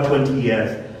 payable over 20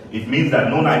 years. It means that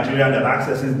no Nigerian that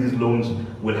accesses these loans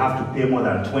will have to pay more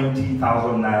than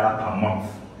 20,000 naira per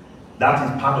month. That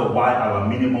is part of why our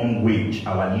minimum wage,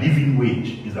 our living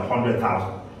wage, is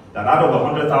 100,000. That out of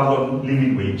 100,000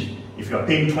 living wage, if you're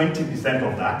paying 20%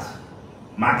 of that,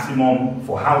 maximum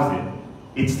for housing,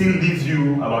 it still leaves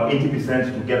you about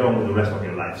 80% to get on with the rest of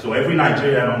your life. So every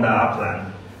Nigerian under our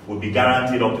plan will be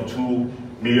guaranteed up to 2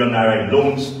 million naira in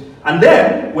loans. And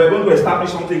then we're going to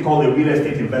establish something called a real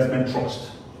estate investment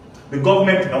trust. The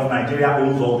government of Nigeria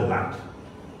owns all the land.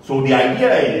 So the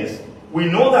idea is, we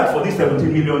know that for these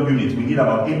 17 million units, we need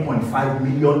about 8.5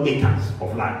 million acres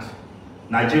of land.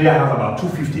 Nigeria has about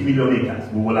 250 million acres.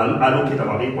 We will allocate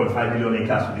about 8.5 million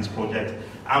acres to this project,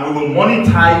 and we will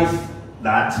monetize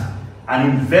that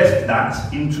and invest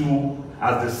that into,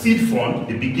 as the seed fund,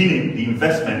 the beginning, the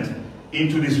investment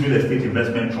into this real estate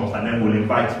investment trust, and then we'll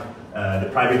invite the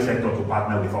private sector to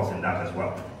partner with us in that as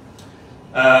well.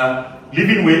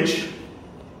 Living wage,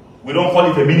 we don't call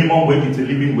it a minimum wage, it's a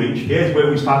living wage. Here's where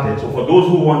we started. So for those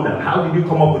who wonder, how did you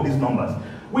come up with these numbers?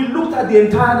 We looked at the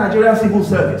entire Nigerian civil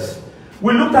service.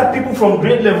 We looked at people from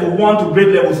grade level 1 to grade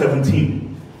level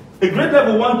 17. A grade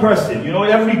level 1 person, you know,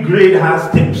 every grade has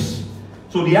tips.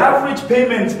 So the average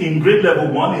payment in grade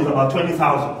level 1 is about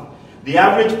 20,000. The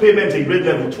average payment in grade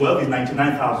level 12 is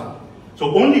 99,000.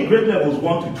 So only grade levels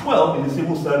 1 to 12 in the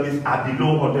civil service are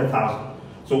below 100,000.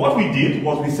 So what we did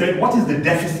was we said, what is the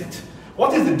deficit?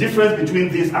 What is the difference between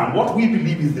this and what we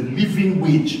believe is the living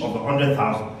wage of the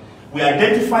 100,000? We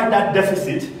identified that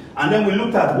deficit, and then we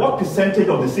looked at what percentage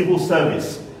of the civil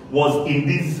service was in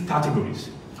these categories.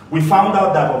 We found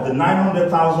out that of the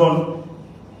 900,000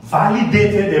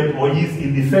 validated employees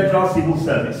in the federal civil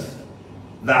service,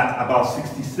 that about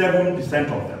 67%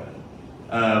 of them,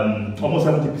 almost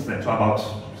 70%, so about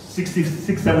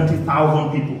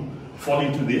 70,000 people fall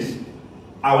into this.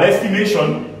 Our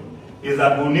estimation is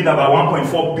that we'll need about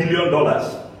 $1.4 billion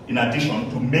in addition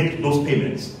to make those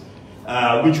payments,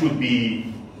 which would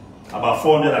be about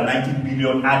 490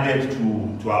 billion added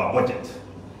to our budget.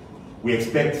 We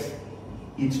expect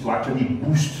it to actually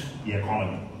boost the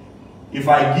economy. If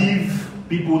I give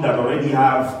people that already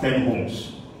have 10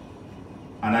 homes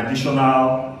an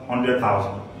additional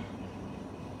 100,000,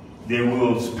 they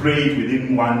will spray it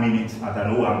within 1 minute at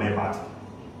an Owambe party.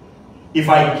 If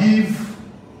I give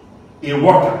a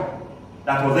worker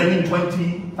that was earning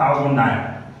 20,000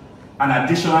 naira, an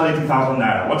additional 80,000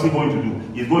 naira, what's he going to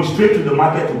do? He's going straight to the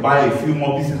market to buy a few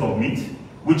more pieces of meat,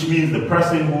 which means the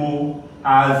person who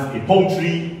has a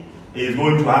poultry is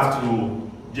going to have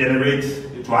to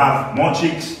generate, to have more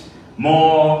chicks,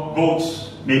 more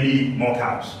goats, maybe more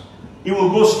cows. He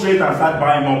will go straight and start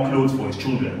buying more clothes for his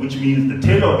children, which means the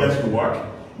tailor gets to work,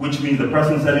 which means the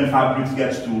person selling fabrics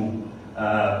gets to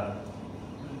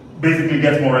basically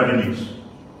get more revenues.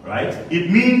 Right? It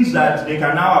means that they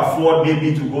can now afford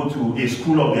maybe to go to a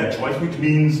school of their choice, which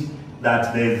means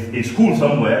that there's a school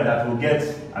somewhere that will get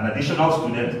an additional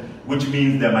student, which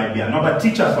means there might be another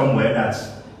teacher somewhere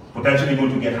that's potentially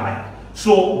going to get hired.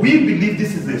 So we believe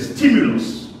this is a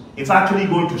stimulus. It's actually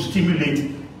going to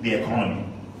stimulate the economy.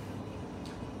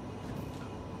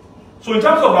 So in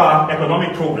terms of our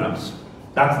economic programs,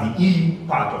 that's the E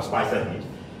part of Sydenews.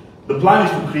 The plan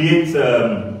is to create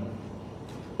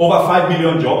over 5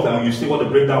 million jobs, and you see what the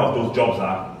breakdown of those jobs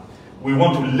are. We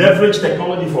want to leverage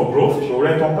technology for growth. So we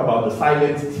already talked about the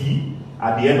silent T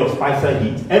at the end of Spicer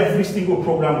Heat. Every single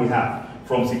program we have,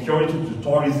 from security to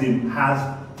tourism,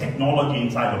 has technology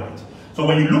inside of it. So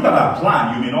when you look at our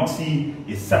plan, you may not see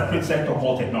a separate sector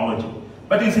called technology.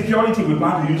 But in security, we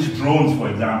plan to use drones, for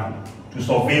example, to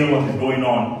surveil what is going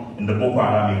on in the Boko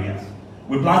Haram areas.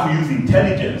 We plan to use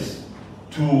intelligence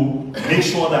to make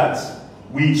sure that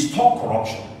we stop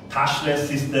corruption, cashless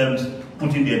systems,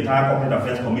 putting the entire Corporate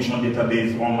Affairs Commission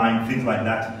database online, things like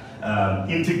that.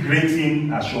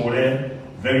 Integrating, as Sowore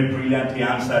very brilliantly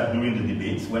answered during the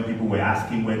debates when people were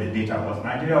asking where the data was.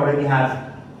 Nigeria already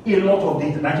has a lot of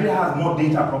data. Nigeria has more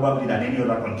data probably than any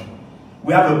other country.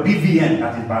 We have a BVN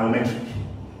that is biometric.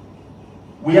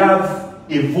 We have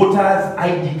a voter's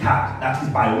ID card that is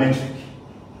biometric.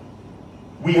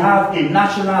 We have a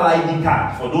national ID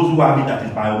card for those who have it that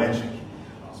is biometric.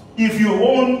 If you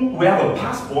own, we have a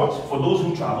passport for those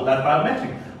who travel that's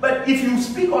biometric. But if you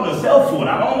speak on a cell phone,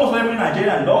 and almost every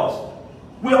Nigerian does,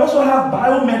 we also have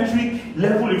biometric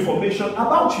level information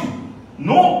about you.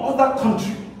 No other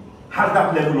country has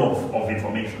that level of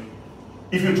information.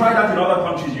 If you try that in other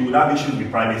countries, you would have issues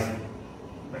with privacy.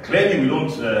 But clearly, we don't,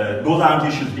 those aren't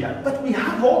issues there. But we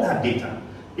have all that data.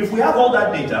 If we have all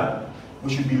that data,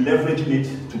 we should be leveraging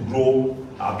it to grow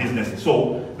our businesses.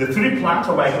 So the 3 planks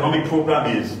of our economic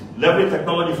program is leverage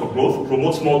technology for growth,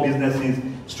 promote small businesses,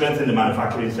 strengthen the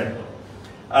manufacturing sector.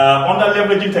 Under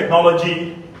leveraging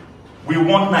technology, we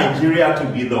want Nigeria to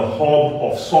be the hub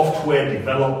of software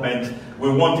development. We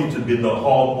want it to be the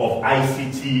hub of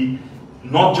ICT,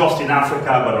 not just in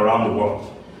Africa, but around the world.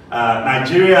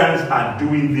 Nigerians are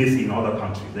doing this in other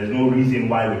countries. There's no reason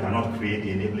why we cannot create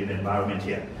the enabling environment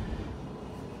here.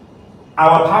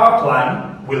 Our power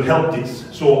plan will help this.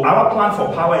 So our plan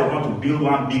for power is not to build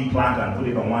one big plant and put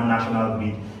it on one national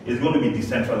grid. It's going to be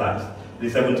decentralized. The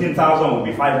 17,000 will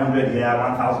be 500 here,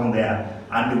 1,000 there.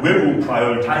 And the way we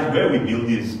prioritize where we build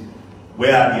is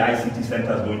where the ICT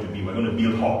center is going to be. We're going to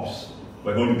build hubs.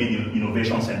 We're going to build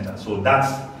innovation centers. So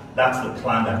that's the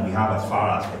plan that we have as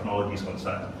far as technology is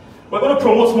concerned. We're going to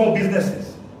promote small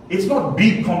businesses. It's not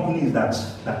big companies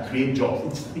that create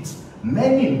jobs. It's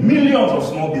many millions of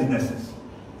small businesses.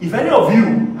 If any of you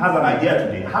has an idea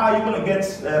today, how are you going to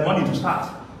get money to start?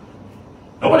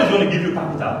 Nobody's going to give you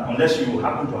capital unless you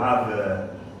happen to have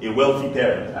a wealthy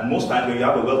parent. And most times when you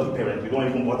have a wealthy parent, you don't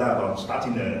even bother about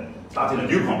starting a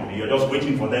new company. You're just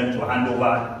waiting for them to hand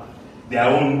over their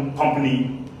own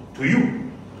company to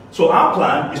you. So our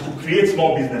plan is to create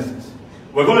small businesses.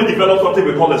 We're going to develop something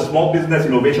we call a Small Business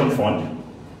Innovation Fund.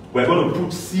 We're going to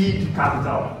put seed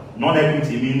capital.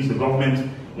 Non-equity means the government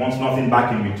wants nothing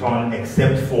back in return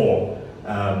except for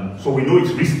So we know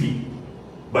it's risky,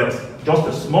 but just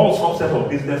a small subset of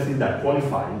businesses that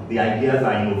qualify, the ideas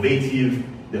are innovative,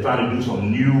 they're trying to do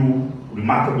some new,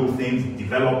 remarkable things,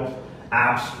 develop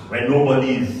apps where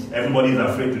everybody's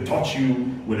afraid to touch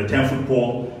you with a 10-foot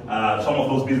pole. Some of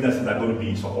those businesses are going to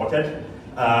be supported.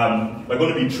 We're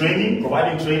going to be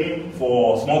providing training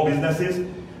for small businesses,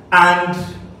 and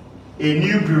a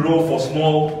new bureau for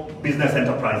small business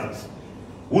enterprises,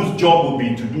 whose job will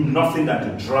be to do nothing than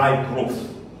to drive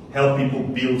growth, help people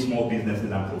build small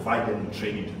businesses and provide them with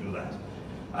training to do that.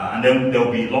 And then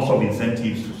there'll be lots of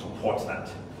incentives to support that.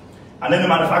 And then the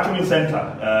manufacturing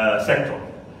sector.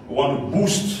 We want to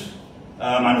boost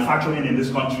manufacturing in this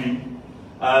country.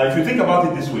 If you think about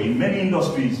it this way, in many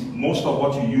industries, most of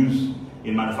what you use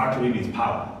in manufacturing is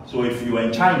power. So if you are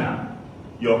in China,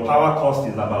 your power cost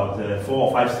is about 4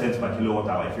 or 5 cents per kilowatt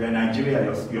hour. If you're in Nigeria,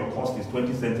 your cost is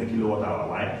 20 cents a kilowatt hour.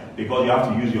 Why? Because you have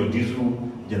to use your diesel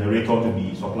generator to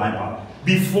be supplying power.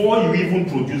 Before you even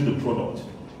produce the product,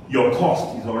 your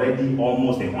cost is already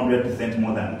almost 100%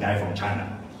 more than the guy from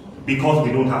China, because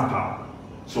we don't have power.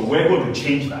 So we're going to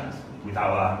change that with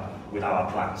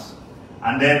our plans.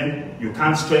 And then you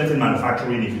can't strengthen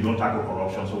manufacturing if you don't tackle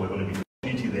corruption, so we're going to be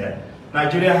opportunity there.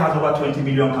 Nigeria has over 20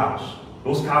 million cows.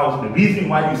 Those cows, the reason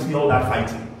why you see all that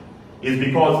fighting is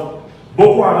because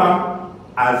Boko Haram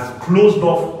has closed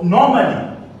off.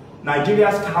 Normally,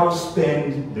 Nigeria's cows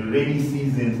spend the rainy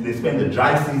seasons, they spend the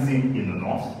dry season in the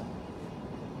north,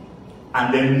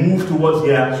 and then move towards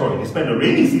here, they spend the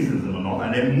rainy seasons in the north,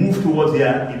 and then move towards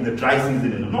here in the dry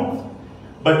season in the north.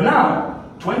 But now,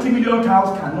 20 million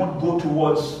cows cannot go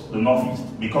towards the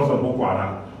northeast because of Boko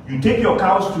Haram. You take your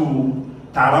cows to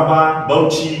Taraba,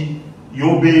 Bauchi,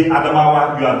 Yobe,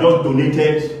 Adamawa, you have just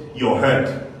donated your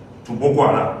herd to Boko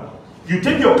Haram. You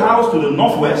take your cows to the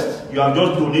northwest, you have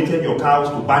just donated your cows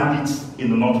to bandits in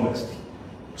the northwest.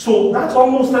 So that's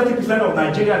almost 30% of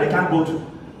Nigeria they can't go to.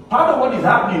 Part of what is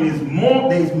happening is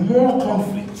there is more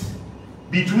conflict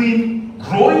between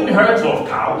growing herds of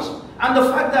cows and the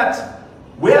fact that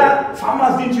where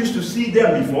farmers didn't used to see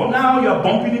them before, now you're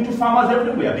bumping into farmers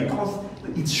everywhere because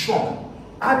it's shrunk.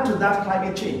 Add to that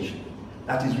climate change.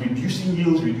 That is reducing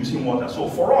yields, reducing water. So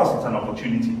for us, it's an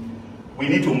opportunity. We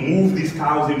need to move these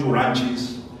cows into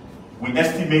ranches. We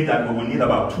estimate that we will need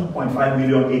about 2.5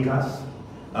 million acres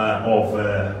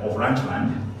of ranch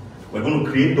land. We're going to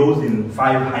create those in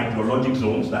 5 hydrologic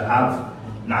zones that have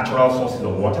natural sources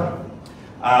of water.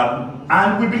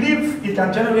 And we believe it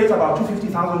can generate about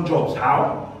 250,000 jobs.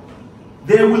 How?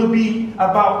 There will be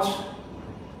about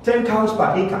 10 cows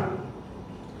per acre.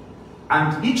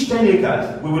 And each 10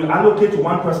 acres, we will allocate to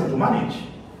one person to manage.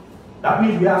 That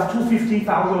means we have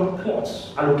 250,000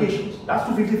 plots, allocations. That's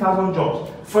 250,000 jobs,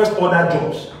 first order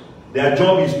jobs. Their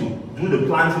job is to do the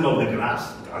planting of the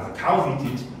grass, as the cows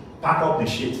eat it, pack up the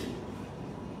shit,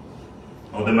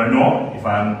 or the manure, if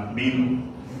I'm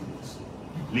being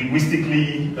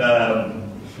linguistically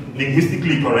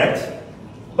correct.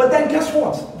 But then guess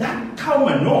what? That cow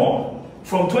manure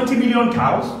from 20 million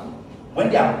cows, when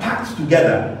they are packed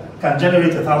together, can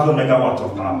generate 1,000 megawatts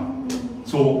of power.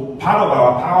 So part of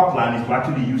our power plan is to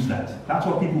actually use that. That's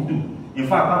what people do. In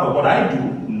fact, part of what I do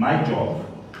in my job,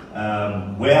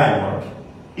 where I work,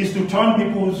 is to turn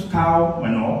people's cow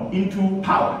manure into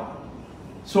power.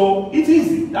 So it's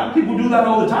easy. People do that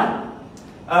all the time.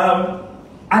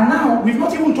 And now, we've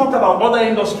not even talked about other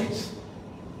industries.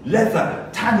 Leather,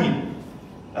 tanning,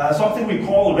 something we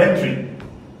call rendering.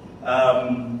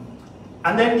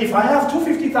 And then if I have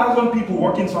 250,000 people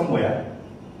working somewhere,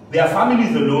 their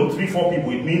families alone, 3-4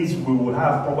 people, it means we will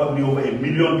have probably over 1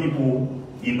 million people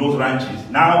in those ranches.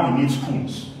 Now we need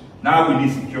schools. Now we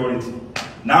need security.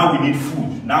 Now we need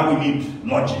food. Now we need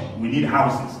lodging. We need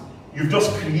houses. You've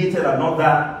just created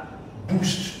another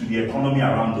boost to the economy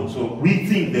around those. So we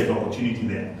think there's opportunity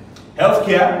there.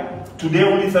 Healthcare, today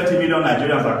only 30 million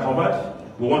Nigerians are covered.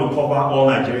 We want to cover all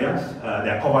Nigerians. They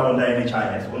are covered under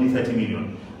NHIS, only 30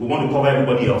 million. We want to cover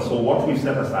everybody else. So what we've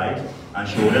set aside, and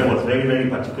Sowore was very, very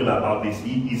particular about this,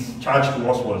 his charge to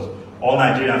us was all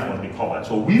Nigerians must be covered.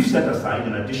 So we've set aside,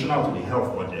 in addition to the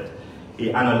health budget,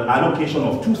 an allocation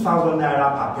of 2,000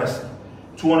 naira per person.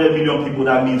 200 million people,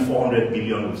 that means 400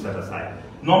 billion we've set aside.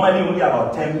 Normally only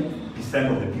about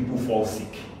 10% of the people fall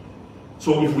sick.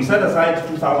 So if we set aside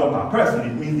 2,000 per person,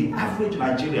 it means the average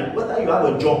Nigerian, whether you have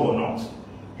a job or not,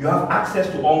 you have access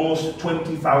to almost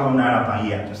 20,000 naira per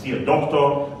year to see a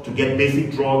doctor, to get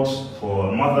basic drugs for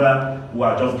a mother who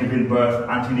are just giving birth,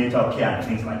 antenatal care and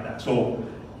things like that. So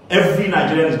every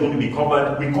Nigerian is going to be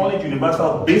covered. We call it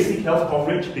universal basic health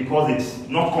coverage because it's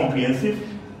not comprehensive,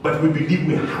 but we believe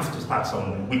we have to start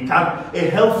somewhere. We can't,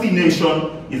 a healthy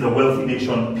nation is a wealthy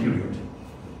nation, period.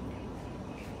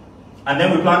 And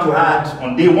then we plan to add,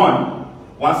 on day one,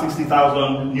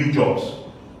 160,000 new jobs.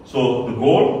 So the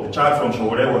goal, the charge from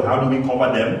Sowore was how do we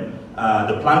cover them?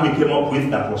 The plan we came up with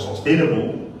that was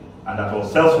sustainable and that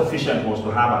was self-sufficient was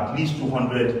to have at least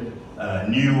 200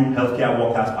 new healthcare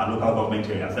workers per local government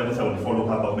area, 774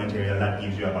 local government area. That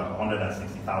gives you about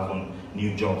 160,000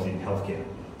 new jobs in healthcare.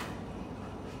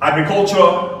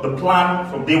 Agriculture, the plan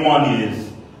from day one is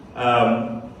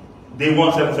day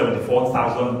one,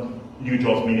 774,000 new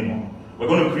jobs minimum. We're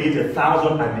going to create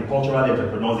 1,000 agricultural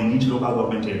entrepreneurs in each local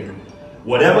government area.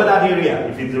 Whatever that area,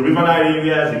 if it's the riverine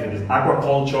areas, if it is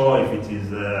aquaculture, if it is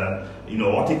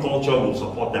horticulture, we'll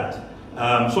support that.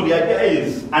 So the idea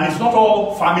is, and it's not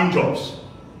all farming jobs.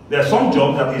 There are some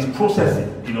jobs that is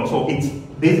processing, so it's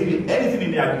basically anything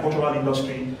in the agricultural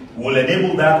industry. We'll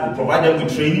enable that, we'll provide them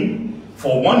with training.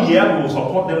 For 1 year, we will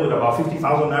support them with about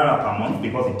 50,000 naira per month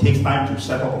because it takes time to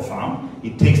set up a farm.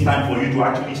 It takes time for you to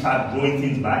actually start growing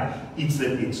things back.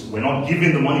 We're not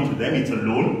giving the money to them, it's a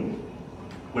loan.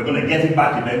 We're going to get it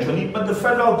back eventually, but the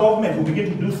federal government will begin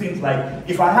to do things like,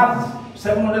 if I have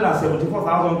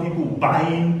 774,000 people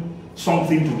buying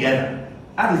something together,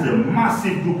 that is a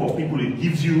massive group of people. It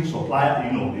gives you supply,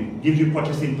 it gives you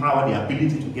purchasing power, the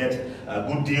ability to get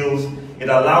good deals. It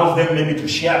allows them maybe to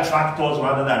share tractors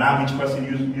rather than have each person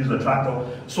use the tractor.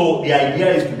 So the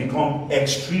idea is to become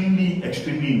extremely,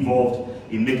 extremely involved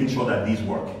in making sure that these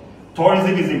work.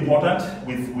 Tourism is important.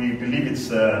 We believe it's,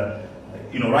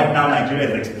 right now Nigeria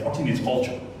is exporting its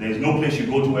culture. There is no place you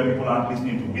go to where people aren't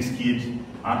listening to Wizkid,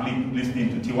 aren't listening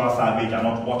to Tiwa Savage, and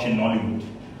not watching Nollywood.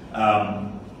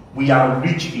 We are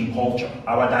rich in culture.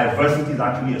 Our diversity is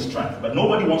actually a strength, but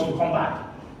nobody wants to come back.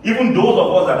 Even those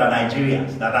of us that are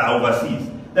Nigerians, that are overseas,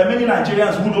 there are many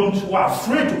Nigerians who are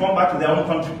afraid to come back to their own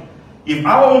country. If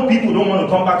our own people don't want to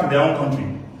come back to their own country,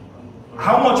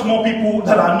 how much more people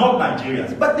that are not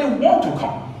Nigerians, but they want to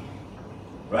come,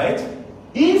 right?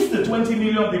 If the 20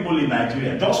 million people in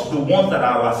Nigeria, just the ones that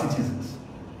are our citizens,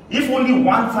 if only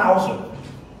 1,000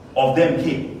 of them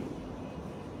came,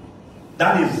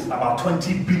 that is about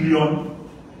 20 billion.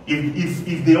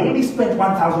 If they only spent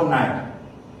 1,000 naira,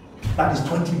 that is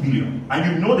 20 billion.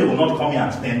 And they will not come here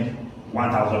and spend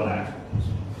 1,000 naira.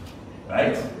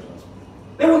 Right?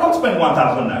 They will not spend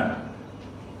 1,000 naira.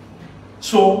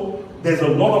 So there's a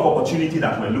lot of opportunity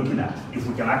that we're looking at if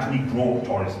we can actually grow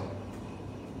tourism.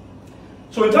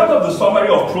 So in terms of the summary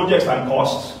of projects and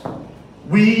costs,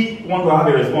 we want to have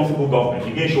a responsible government.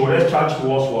 Again, Sowore's charge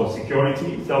to us was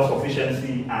security,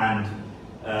 self-sufficiency, and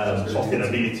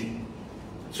sustainability.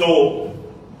 So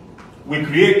we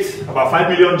create about 5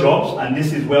 million jobs, and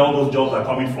this is where all those jobs are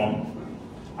coming from.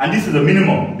 And this is a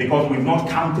minimum because we've not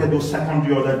counted those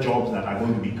secondary other jobs that are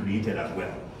going to be created as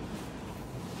well.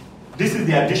 This is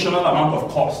the additional amount of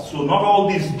cost. So not all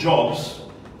these jobs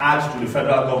add to the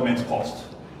federal government's cost.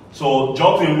 So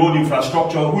jobs in road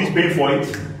infrastructure, who is paying for it?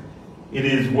 It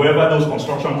is wherever those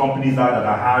construction companies are that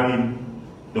are hiring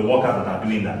the workers that are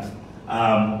doing that.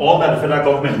 All that the federal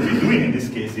government will be doing in this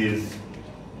case is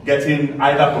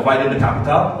either providing the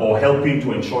capital or helping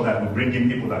to ensure that we bring in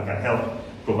people that can help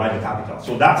provide the capital.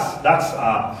 So that's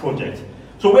our project.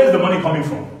 So where's the money coming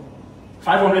from?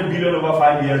 500 billion over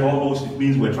 5 years, almost, it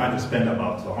means we're trying to spend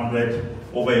about a little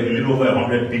over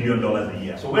 $100 billion a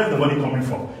year. So where's the money coming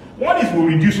from? One is we'll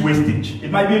reduce wastage.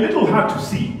 It might be a little hard to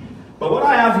see, but what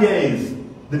I have here is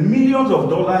the millions of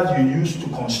dollars you use to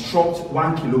construct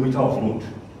 1 kilometer of road.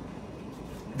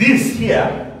 This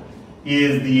here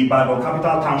is the Bible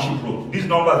Capital Township Road. These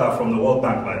numbers are from the World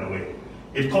Bank, by the way.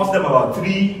 It cost them about so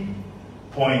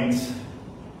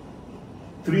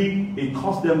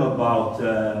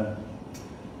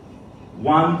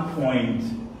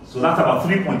that's about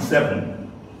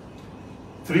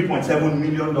 $3.7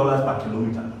 million per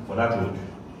kilometer for that road.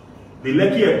 The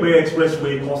Lekki Ekpe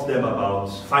Expressway cost them about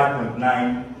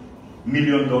 $5.9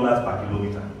 million per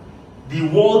kilometer. The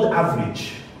world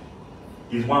average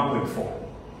is 1.4.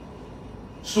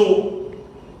 So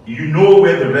you know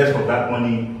where the rest of that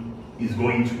money is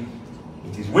going to.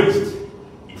 It is waste.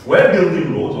 If we're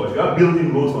building roads, or if you are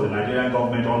building roads for the Nigerian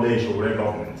government under the Sowore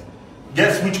government,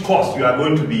 guess which cost you are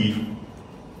going to be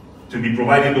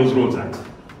providing those roads at?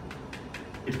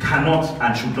 It cannot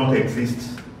and should not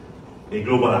exist a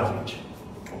global average.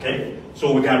 Okay?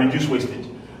 So we can reduce wastage.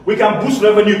 We can boost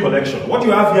revenue collection. What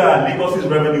you have here are Lagos's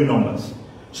revenue numbers.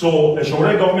 So the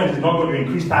Sowore government is not going to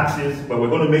increase taxes, but we're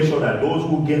going to make sure that those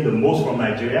who gain the most from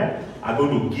Nigeria are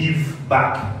going to give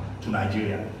back to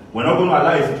Nigeria. We're not going to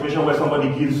allow a situation where somebody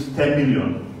gives 10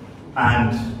 million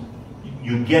and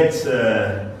you get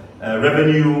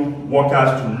revenue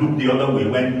workers to look the other way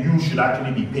when you should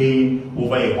actually be paying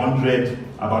over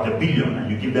about $1 billion,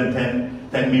 and you give them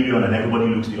 10 million and everybody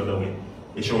looks the other way.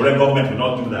 The Sowore government will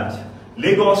not do that.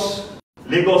 Lagos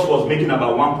was making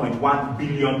about 1.1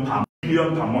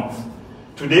 billion per month.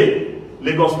 Today,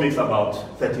 Lagos makes about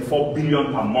 34 billion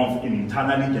per month in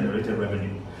internally generated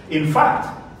revenue. In fact,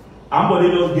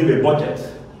 Ambode just gave a budget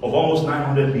of almost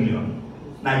 900 billion.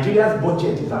 Nigeria's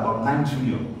budget is about 9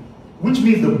 trillion, which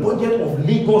means the budget of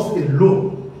Lagos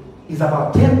alone is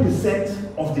about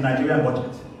 10% of the Nigerian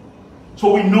budget.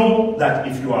 So we know that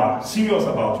if you are serious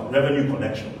about revenue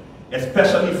collection,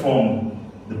 especially from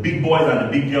the big boys and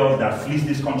the big girls that fleece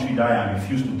this country dry and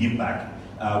refuse to give back,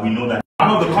 we know that one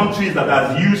of the countries that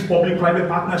has used public-private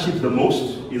partnerships the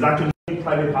most is actually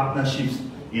private partnerships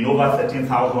in over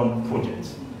 13,000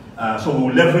 projects. So we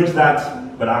will leverage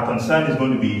that, but our concern is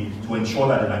going to be to ensure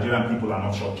that the Nigerian people are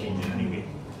not shortchanged in any way.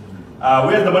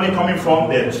 Where's the money coming from?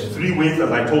 There's three ways,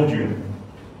 as I told you.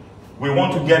 We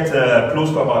want to get close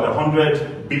to about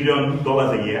 $100 billion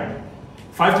a year.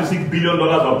 $5 to $6 billion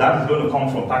of that is going to come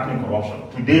from tackling corruption.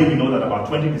 Today we know that about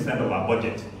 20% of our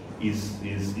budget is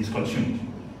consumed.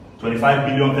 25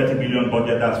 billion, 30 billion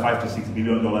budget, that's $5 to $6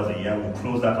 billion a year. We'll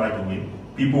close that right away.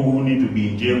 People who need to be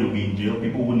in jail will be in jail.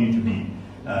 People who need to be,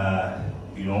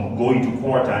 going to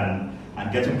court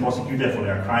and getting prosecuted for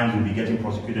their crimes will be getting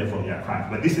prosecuted for their crimes.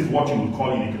 But this is what you would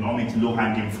call in economics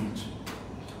low-hanging fruit.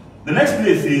 The next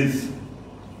place is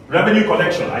revenue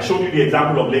collection. I showed you the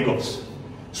example of Lagos.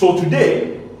 So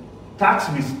today, tax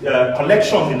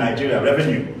collections in Nigeria,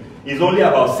 revenue, is only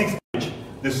about 6%.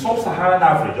 The sub-Saharan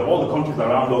average of all the countries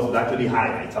around us is actually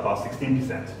higher. It's about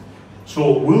 16%.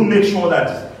 So we'll make sure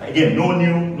that, again,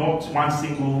 not one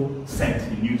single cent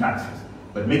in new taxes,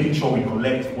 but making sure we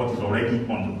collect what is already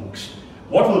on the books.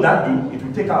 What will that do? It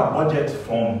will take our budget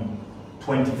from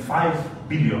 25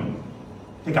 billion,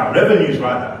 take our revenues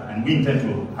rather, and we intend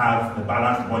to have a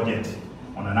balanced budget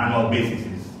on an annual basis.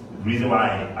 The reason why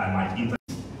I might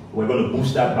interest, we're going to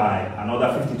boost that by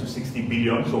another 50 to 60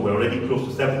 billion, so we're already close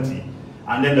to 70.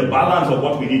 And then the balance of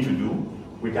what we need to do,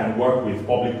 we can work with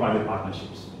public-private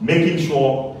partnerships, making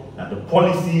sure that the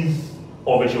policies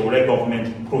of a Sowore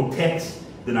government protects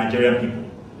the Nigerian people.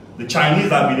 The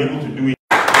Chinese have been able to do it.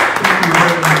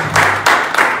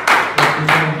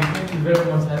 Thank you very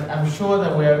much. I'm sure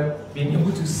that we're being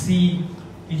able to see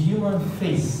the human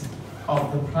face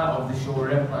of the plan of the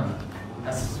Sowore plan,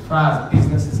 as far as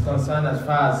business is concerned, as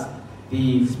far as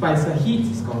the Spicer heat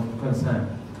is concerned.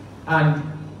 And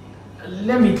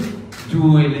let me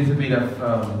do a little bit of,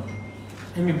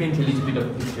 let me paint a little bit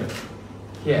of picture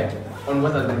here on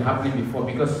what has been happening before,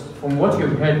 because from what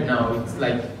you've heard now, it's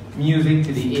like music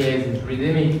to the ears, it's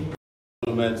rhythmic.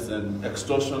 And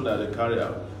extortion that they carry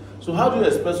out. So how do you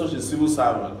expect such a civil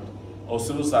servant or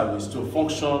civil service to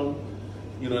function,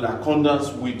 in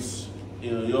accordance with,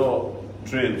 your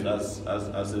dreams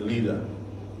as a leader?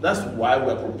 That's why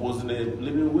we're proposing a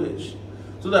living wage,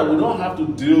 so that we don't have to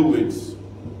deal with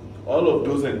all of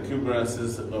those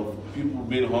encumbrances of people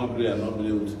being hungry and not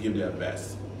being able to give their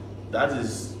best. That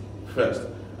is first.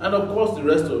 And of course, the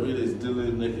rest of it is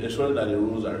ensuring that the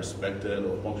rules are respected,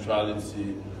 of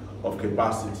punctuality, of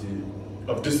capacity,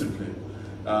 of discipline.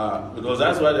 Because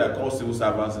that's why they are called civil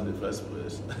servants in the first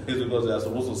place. It's because they are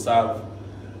supposed to serve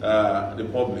the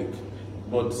public.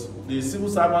 But the civil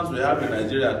servants we have in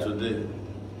Nigeria today,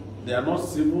 they are not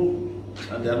civil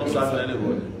and they are not serving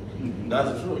anybody.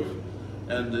 That's the truth.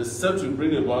 And they set to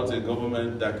bring about a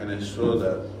government that can ensure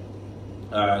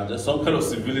that there's some kind of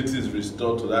civility is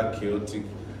restored to that chaotic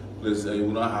place that it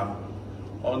will not happen.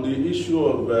 On the issue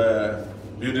of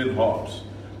building hubs,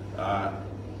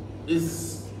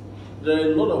 there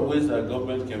are a lot of ways that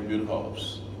government can build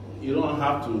hubs. You don't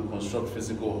have to construct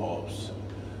physical hubs.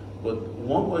 But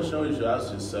one question you should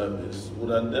ask yourself is, would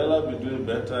Andela be doing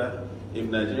better if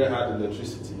Nigeria had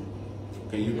electricity?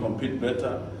 Can you compete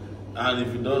better? And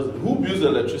if it does, who builds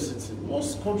electricity?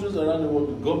 Most countries around the world,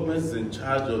 the government is in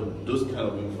charge of those kind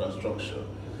of infrastructure.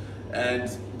 And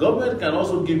government can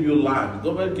also give you land.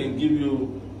 Government can give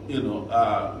you,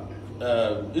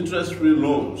 interest-free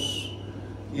loans.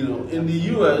 In the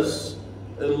US,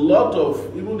 a lot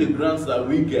of, even the grants that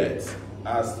we get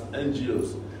as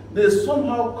NGOs, they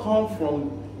somehow come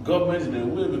from government in a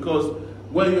way, because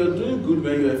when you're doing good,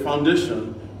 when you're a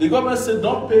foundation, the government said,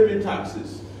 don't pay me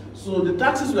taxes. So the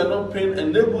taxes we are not paying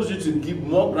enables you to give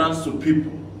more grants to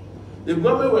people. If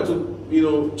government were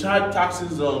to, charge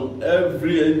taxes on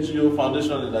every NGO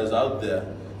foundation that is out there,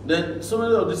 then so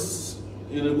many of this,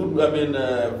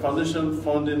 foundation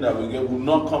funding that we get will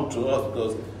not come to us,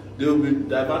 because they will be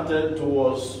diverted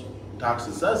towards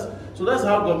taxes. So that's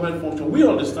how government functions. We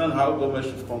understand how government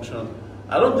should function.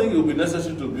 I don't think it will be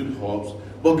necessary to build hubs,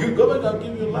 but government can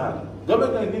give you land.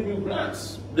 Government can give you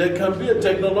grants. There can be a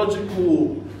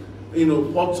technological,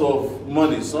 pot of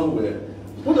money somewhere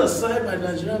put aside by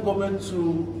the Nigerian government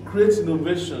to create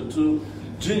innovation, to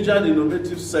ginger the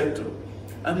innovative sector.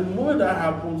 And the moment that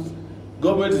happens,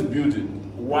 government is building,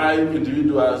 while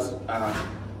individuals are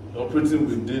operating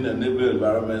within enabling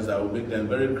environments that will make them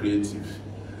very creative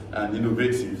and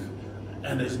innovative.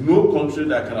 And there's no country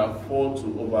that can afford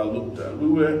to overlook that.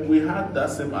 We had that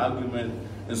same argument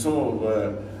in some of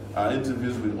our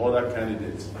interviews with other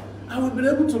candidates. And we've been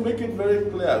able to make it very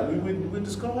clear. We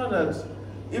discovered that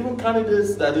even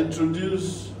candidates that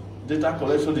introduced data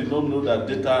collection did not know that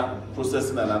data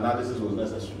processing and analysis was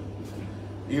necessary.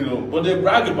 But they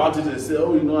brag about it and say,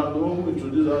 oh, I'm the one who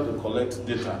introduced how to collect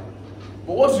data.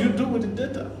 But what do you do with the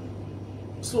data?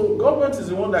 So government is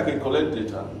the one that can collect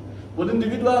data, but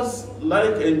individuals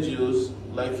like NGOs,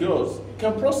 like yours,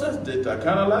 can process data,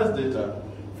 can analyze data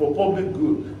for public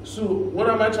good. So what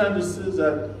am I trying to say is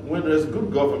that when there's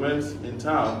good government in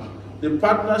town, the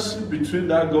partnership between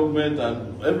that government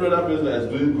and every other person that is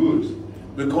doing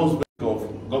good becomes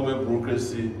of government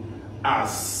bureaucracy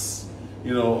as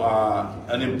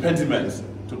an impediment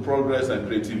to progress and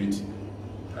creativity.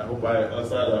 I hope I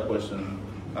answered that question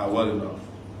well enough.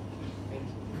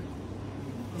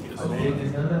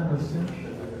 There's another question.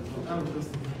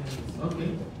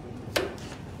 Okay.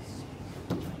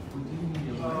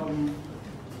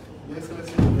 Your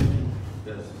Excellency,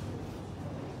 Yes.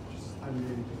 I'm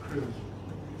the crew.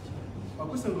 My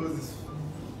question goes this.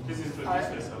 Please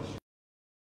introduce yourself.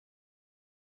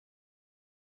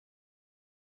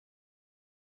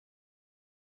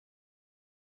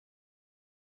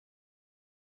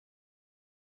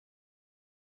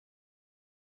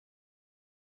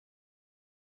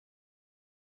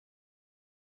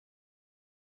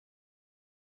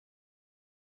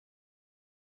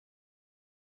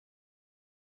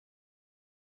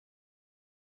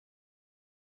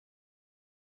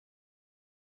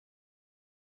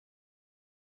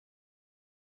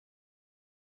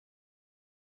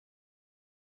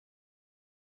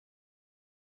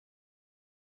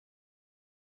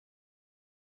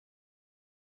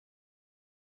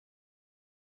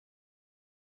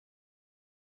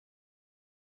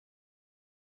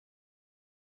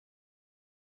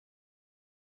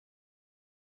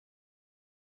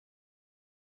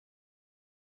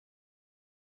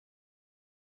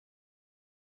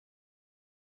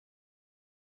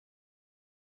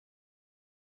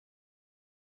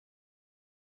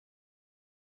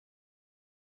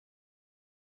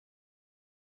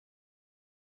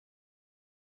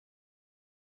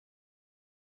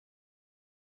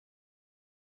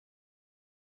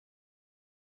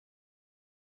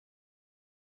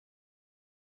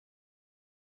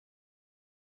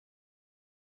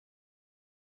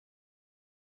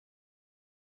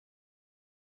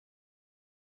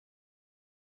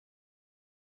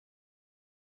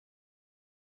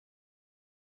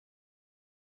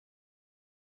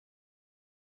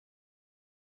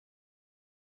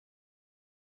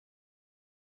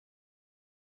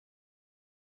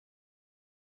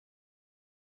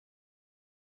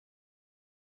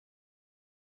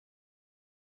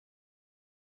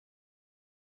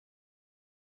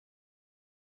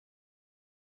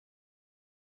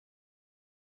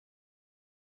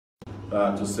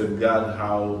 To safeguard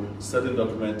how certain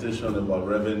documentation about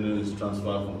revenue is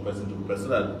transferred from person to person, so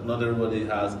that not everybody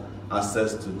has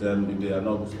access to them if they are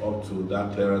not up to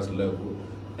that clearance level,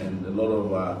 and a lot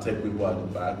of tech people at the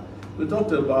back. We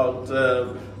talked about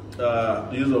the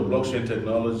use of blockchain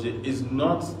technology. It's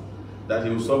not that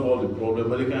it will solve all the problems,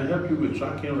 but it can help you with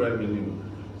tracking revenue.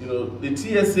 The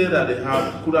TSA that they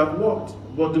have could have worked,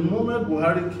 but the moment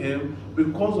Buhari came,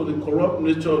 because of the corrupt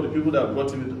nature of the people that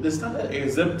brought him in, they started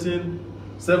exempting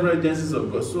several agencies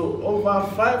of God. So over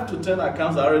 5 to 10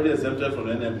 accounts are already exempted from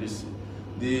the NNPC.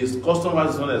 The custom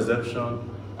has its own exemption.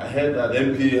 I heard that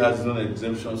MPA has its own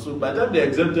exemption. So by the time they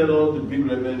exempted all the big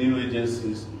revenue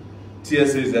agencies,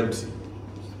 TSA is empty.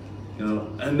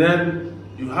 And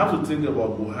then you have to think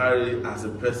about Buhari as a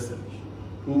person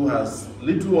who has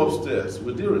little upstairs,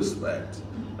 with due respect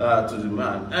to the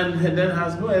man, and then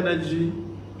has no energy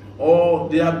or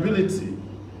the ability.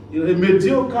 A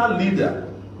mediocre leader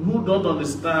who don't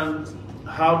understand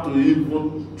how to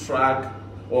even track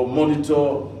or monitor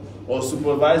or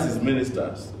supervise his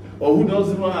ministers, or who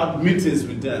doesn't even have meetings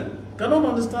with them, cannot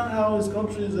understand how his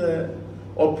country is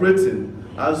operating.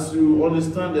 As you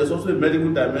understand, there's also a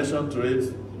medical dimension to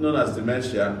it, known as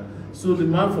dementia. So the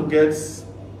man forgets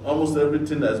almost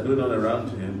everything that's going on around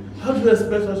him. How do you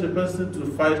expect such a person to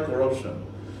fight corruption?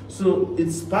 So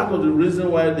it's part of the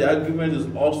reason why the argument is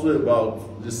also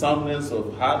about the soundness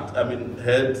of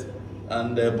head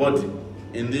and body.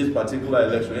 in this particular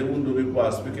election, even though people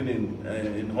are speaking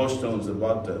in hushed tones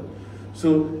about them.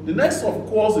 So the next, of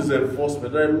course, is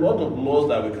enforcement. There are a lot of laws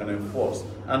that we can enforce,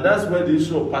 and that's where the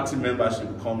issue of party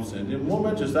membership comes in. The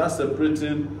moment you start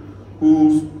separating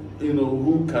who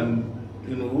can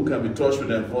be touched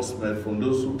with enforcement from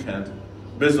those who can't,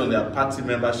 based on their party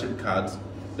membership cards,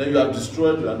 then you have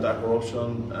destroyed your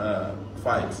anti-corruption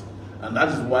fight. And that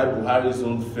is why Buhari's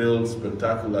own failed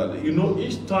spectacularly.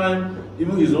 Each time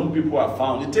even his own people are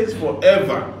found, it takes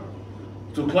forever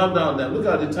to clamp down on them. Look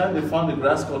at the time they found the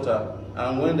grass cutter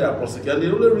and when they are prosecuting. And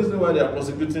the only reason why they are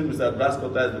prosecuting Mr. Grass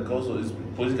Cutter is because it's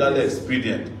politically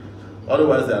expedient.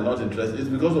 Otherwise, they are not interested. It's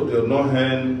because of the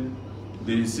Onohen,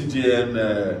 the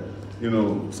CGN,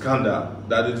 scandal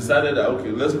that they decided that, okay,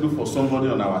 let's look for somebody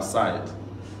on our side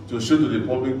to show to the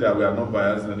public that we are not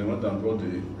biased, and they went and brought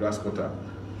the grass cutter.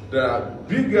 There are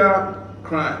bigger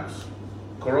crimes,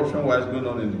 corruption-wise, going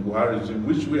on in the Buhari regime,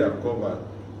 which we have covered,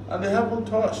 and they haven't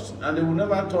touched, and they will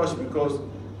never touch because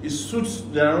it suits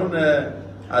their own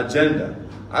agenda.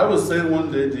 I was saying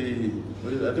one day,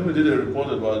 I think we did a report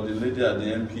about the lady at the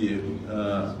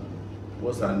MPA,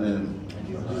 what's her name?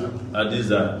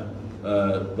 Adiza,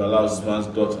 Bala Usman's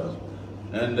daughter.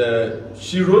 And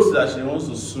she wrote that she wants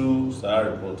to sue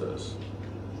Sahara reporters.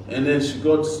 And then she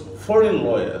got foreign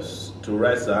lawyers to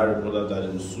write Sahara reporters that they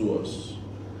will sue us.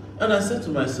 And I said to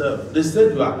myself, they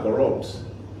said you are corrupt.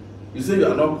 You say you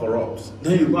are not corrupt.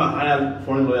 Then you go and hire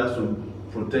foreign lawyers to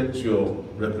protect your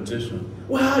reputation.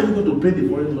 Why are you going to pay the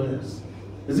foreign lawyers?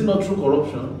 Is it not true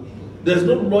corruption? There's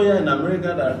no lawyer in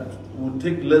America that would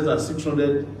take less than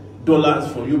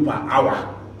 $600 for you per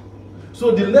hour.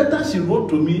 So the letter she wrote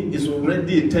to me is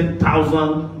already a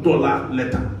 $10,000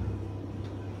 letter.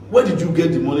 Where did you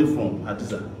get the money from,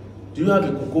 Hadiza? Do you have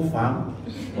a cocoa farm?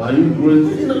 Or are you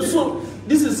growing? So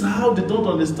this is how they don't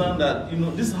understand that,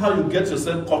 this is how you get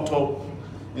yourself caught up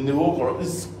in the whole corruption.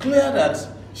 It's clear that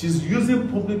she's using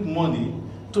public money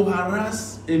to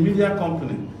harass a media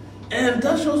company. And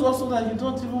that shows also that you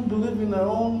don't even believe in our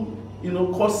own,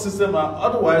 court system.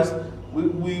 Otherwise,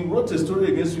 we wrote a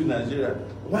story against you in Nigeria.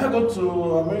 Why go to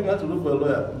America to look for a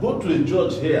lawyer? Go to a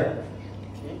judge here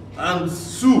and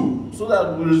sue so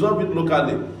that we resolve it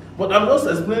locally. But I'm just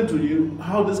explaining to you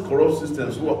how these corrupt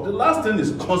systems work. The last thing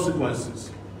is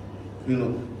consequences.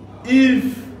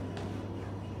 If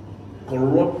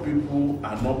corrupt people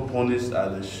are not punished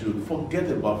as they should, forget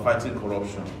about fighting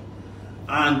corruption.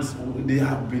 And they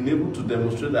have been able to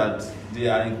demonstrate that they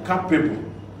are incapable.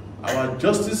 Our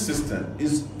justice system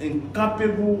is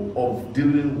incapable of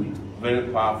dealing with very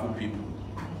powerful people.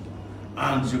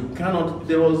 And you cannot,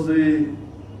 there was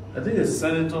I think a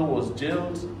senator was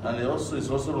jailed, and is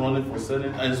also running for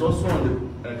Senate, and he's also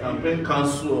on the campaign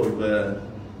council of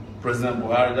President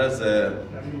Buhari, that's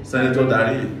Senator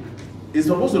Dari. He's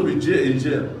supposed to be in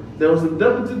jail. There was a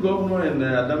deputy governor in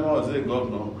Adamawa, was a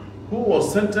governor, who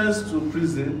was sentenced to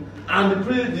prison, and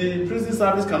the prison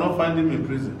service cannot find him in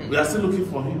prison. We are still looking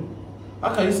for him.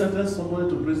 How can you sentence somebody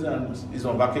to prison and he's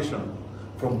on vacation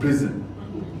from prison?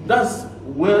 That's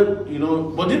where,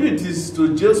 but if it is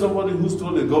to jail somebody who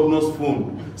stole the governor's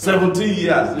phone, 17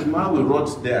 years, the man will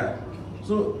rot there.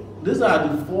 So these are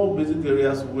the 4 basic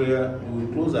areas where we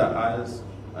will close our eyes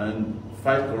and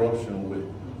fight corruption with.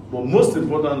 But most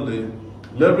importantly,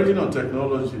 leveraging on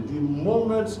technology. The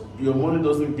moment your money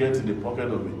doesn't get in the pocket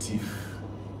of a thief,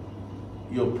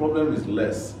 your problem is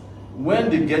less. When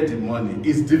they get the money,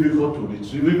 it's difficult to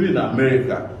retrieve. Even in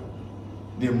America,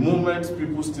 the moment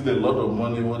people steal a lot of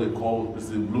money, what they call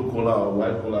blue collar or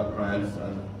white collar crimes,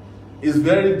 and it's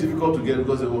very difficult to get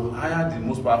because they will hire the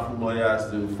most powerful lawyers,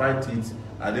 they will fight it.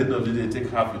 At the end of the day, take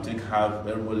half, you take half,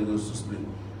 everybody goes to sleep.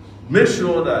 Make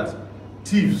sure that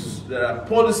thieves, there are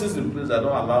policies in place that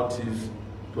don't allow thieves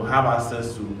to have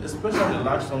access to, especially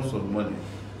large sums of money.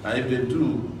 And if they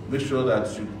do, make sure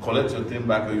that you collect your thing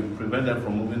back or you prevent them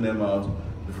from moving them out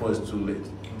before it's too late.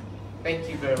 Thank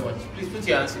you very much. Please put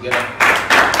your hands together.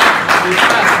 We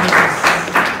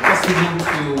possible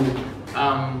to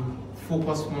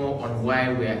focus more on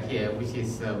why we are here, which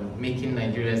is making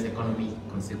Nigeria's economy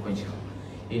consequential.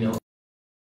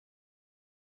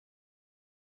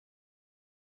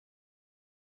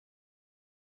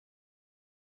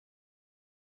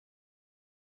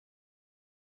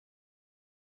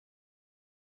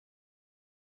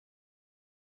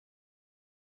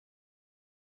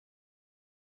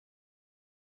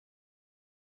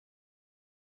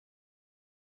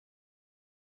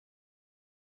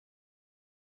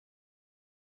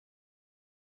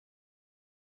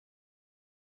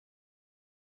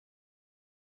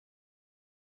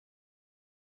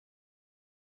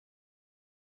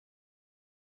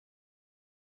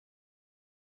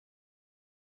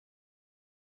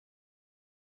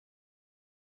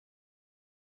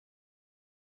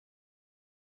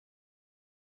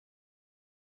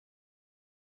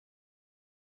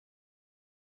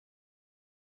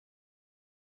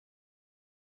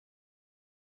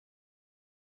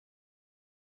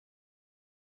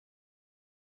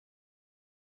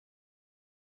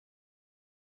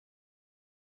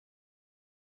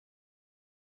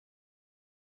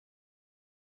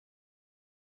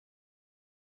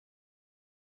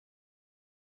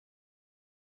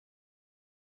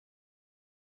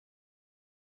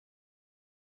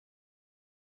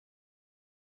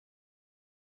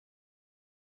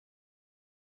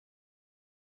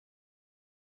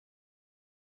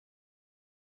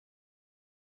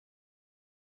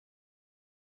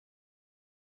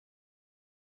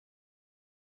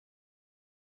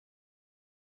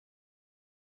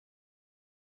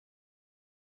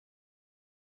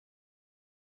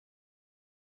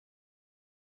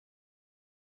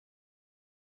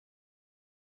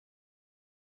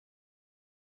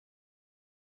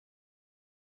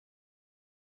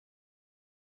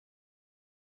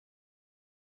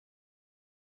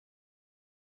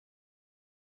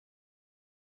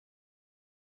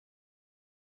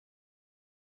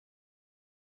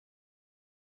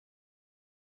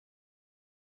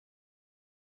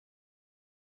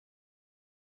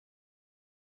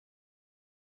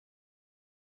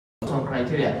 some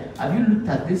criteria. Have you looked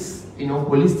at this,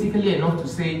 holistically enough to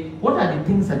say what are the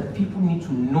things that people need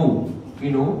to know?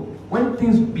 When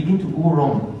things begin to go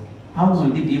wrong, how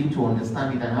will they be able to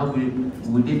understand it, and how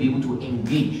will they be able to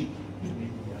engage?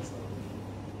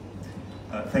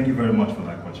 Thank you very much for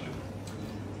that question.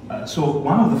 So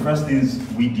one of the first things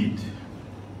we did,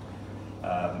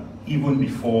 even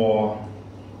before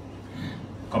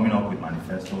coming up with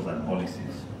manifestos and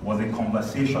policies, was a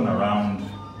conversation around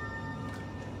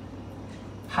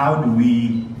how do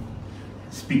we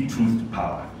speak truth to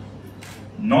power?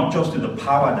 Not just to the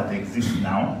power that exists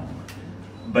now,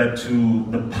 but to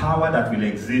the power that will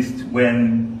exist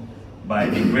when, by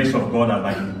the grace of God and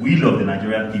by the will of the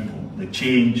Nigerian people, the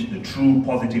change, the true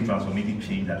positive transformative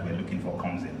change that we're looking for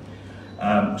comes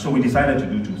in. So we decided to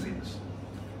do two things.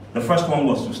 The first one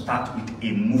was to start with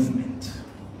a movement.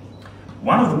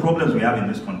 One of the problems we have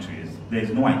in this country is there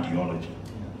is no ideology.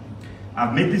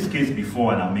 I've made this case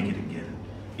before and I'll make it again.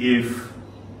 If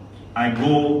I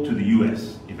go to the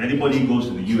US, if anybody goes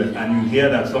to the US and you hear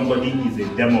that somebody is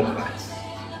a Democrat,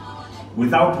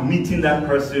 without meeting that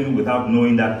person, without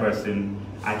knowing that person,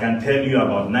 I can tell you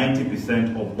about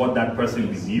 90% of what that person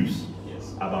believes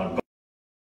about God.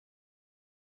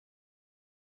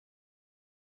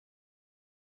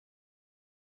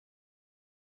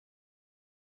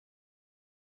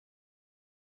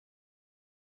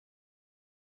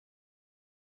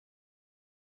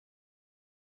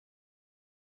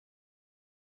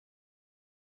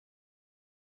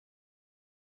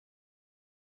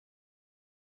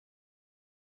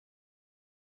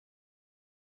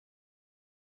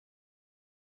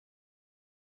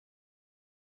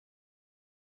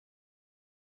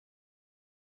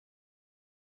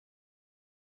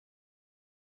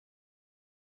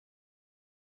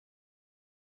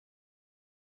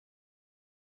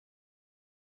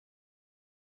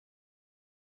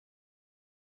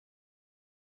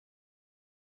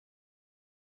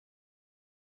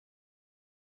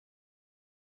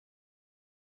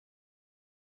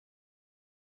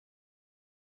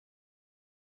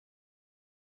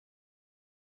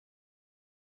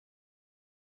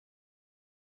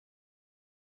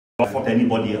 For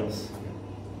anybody else.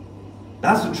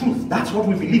 That's the truth. That's what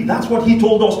we believe. That's what he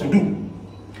told us to do.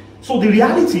 So the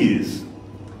reality is,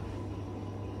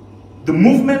 the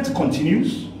movement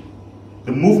continues.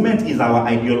 The movement is our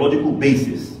ideological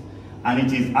basis, and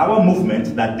it is our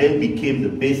movement that then became the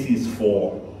basis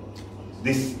for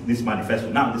this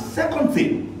manifesto. Now, the second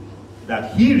thing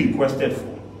that he requested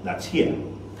for, that's here,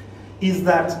 is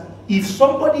that if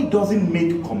somebody doesn't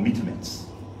make commitments,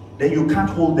 then you can't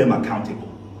hold them accountable.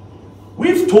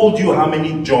 We've told you how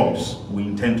many jobs we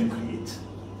intend to create.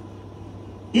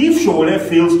 If Sowore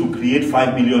fails to create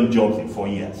 5 million jobs in 4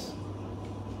 years,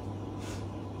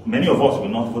 many of us will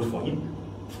not vote for him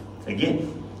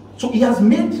again. So he has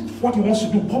made what he wants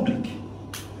to do public.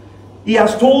 He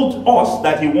has told us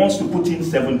that he wants to put in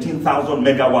 17,000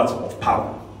 megawatts of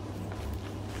power.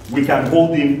 We can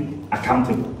hold him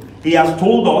accountable. He has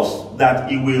told us that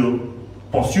he will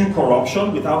pursue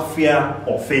corruption without fear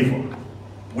or favor.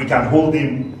 We can hold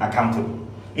him accountable.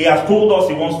 He has told us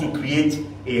he wants to create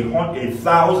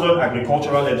 1,000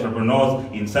 agricultural entrepreneurs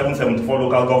in 774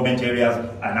 local government areas,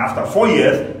 and after 4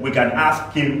 years, we can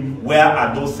ask him, where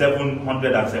are those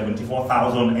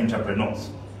 774,000 entrepreneurs?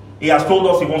 He has told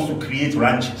us he wants to create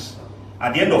ranches.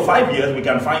 At the end of 5 years, we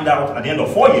can find out, at the end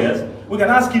of 4 years, we can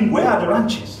ask him, where are the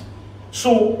ranches?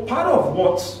 So part of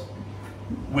what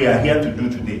we are here to do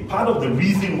today, part of the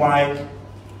reason why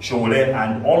Sowore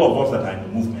and all of us that are in the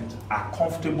movement are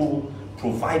comfortable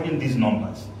providing these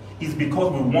numbers is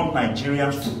because we want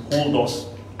Nigerians to hold us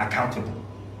accountable.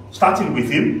 Starting with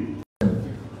him.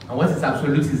 And what is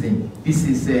absolutism? This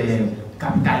is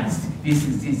capitalist. This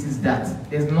is that.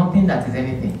 There's nothing that is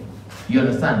anything. You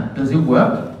understand? Does it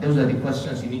work? Those are the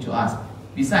questions you need to ask.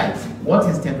 Besides, what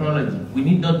is technology? We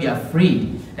need not be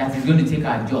afraid that it's going to take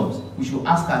our jobs. We should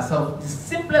ask ourselves, the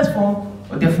simplest form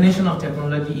or definition of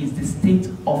technology is the state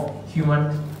of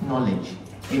human knowledge.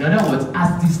 In other words,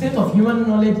 as the state of human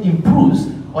knowledge improves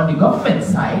on the government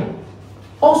side,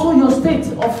 also your state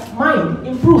of mind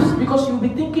improves, because you'll be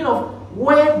thinking of,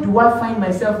 where do I find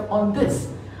myself on this?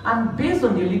 And based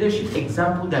on the leadership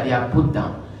example that they have put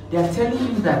down, they are telling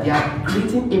you that they are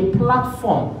creating a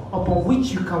platform upon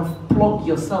which you can plug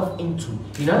yourself into.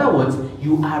 In other words,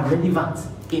 you are relevant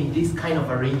in this kind of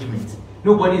arrangement.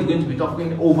 Nobody is going to be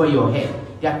talking over your head.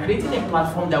 They are creating a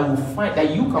platform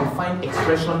that you can find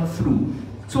expression through.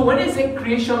 So when they say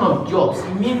creation of jobs,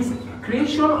 it means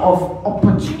creation of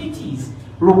opportunities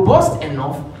robust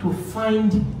enough to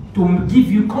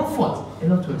give you comfort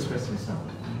enough to express yourself.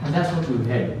 And that's what we've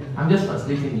heard. I'm just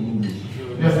translating in English.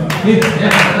 Yes, sir,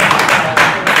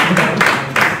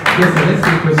 let's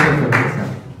take a question from this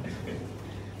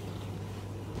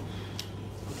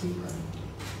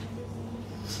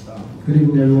side. Good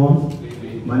evening, everyone.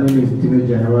 My name is Timmy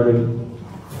January.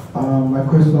 My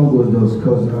question goes those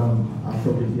because I'm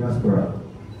from the diaspora,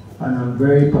 and I'm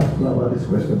very particular about this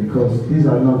question because these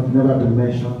are never been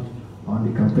mentioned on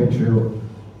the campaign trail,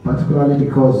 particularly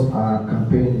because our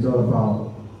campaign is all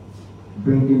about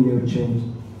bringing new change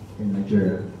in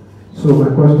Nigeria. So my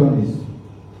question is,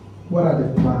 what are the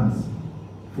plans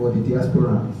for the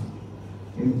diasporans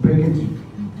in breaking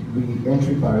the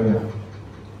entry barrier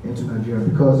into Nigeria?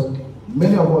 Because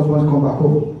many of us want to come back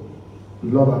home.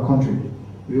 We love our country.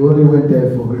 We only went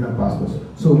there for greener pastures.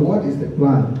 So what is the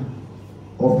plan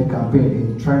of the campaign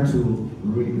in trying to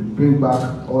bring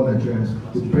back all Nigerians,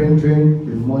 the brain drain,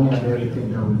 the money and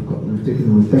everything that we've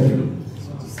taken away? Thank you.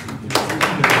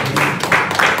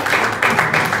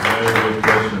 Very good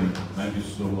question. Thank you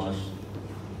so much.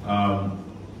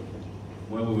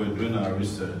 When we were doing our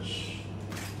research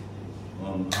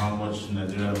on how much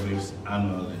Nigeria makes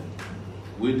annually,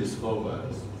 we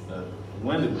discovered that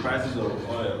when the prices of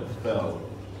oil fell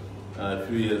a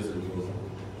few years ago,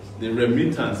 the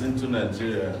remittance into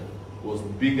Nigeria was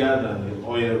bigger than the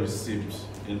oil received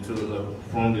into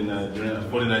for the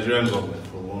Nigerian government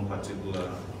for one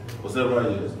particular, for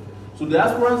several years. So the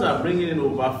diasporans are bringing in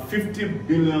over $50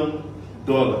 billion.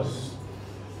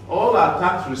 All our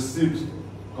tax receipts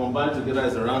combined together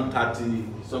is around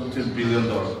 $30-something billion.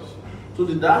 So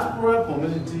the diaspora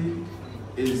community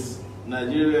is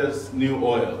Nigeria's new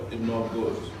oil, if not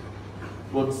gold.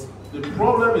 But the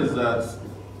problem is that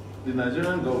the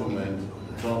Nigerian government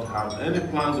don't have any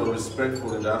plans or respect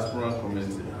for the diaspora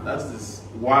community. That is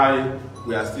why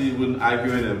we are still even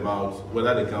arguing about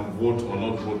whether they can vote or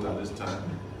not vote at this time.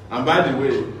 And by the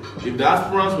way, if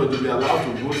diasporans were to be allowed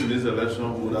to vote in this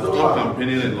election, we would have stopped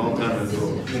campaigning a long time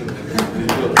ago.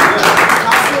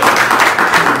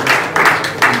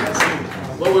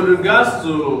 But with regards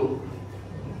to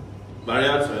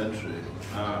barrier to entry,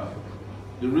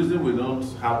 the reason we don't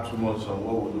have too much on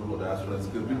what we do for diaspora is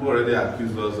because people already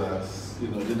accuse us as,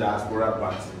 the diaspora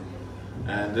party.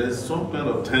 And there's some kind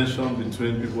of tension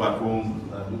between people at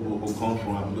home and people who come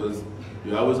from, because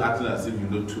you're always acting as if you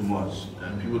know too much,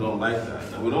 and people don't like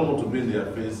that. And we don't want to be in their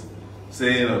face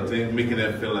saying or making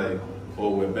them feel like, oh,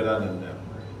 we're better than them.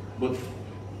 But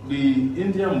the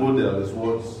Indian model is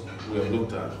what we have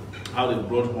looked at, how they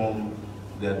brought home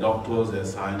their doctors, their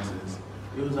scientists.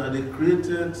 It was that they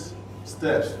created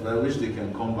steps by which they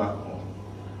can come back home.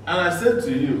 And I said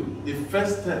to you, the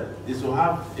first step is to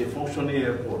have a functioning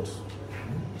airport.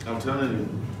 I'm telling you,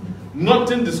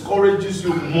 nothing discourages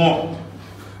you more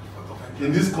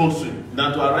in this country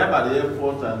than to arrive at the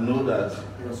airport and know that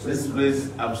this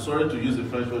place, I'm sorry to use the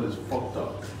French word, is fucked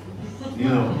up.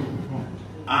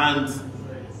 And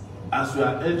as you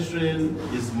are entering,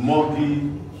 it's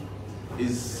muggy,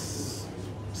 it's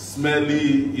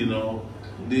smelly,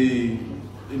 the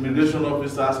immigration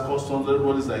officers, customs,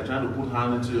 everybody's like trying to put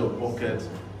hand into your pocket.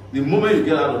 The moment you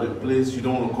get out of the place, you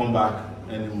don't want to come back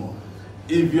anymore.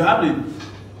 If you have the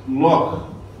luck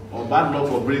or bad luck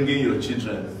for bringing your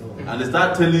children, and they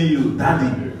start telling you,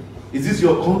 Daddy, is this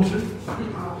your country?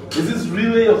 Is this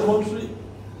really your country?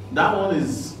 That one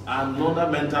is another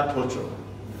mental torture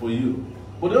for you.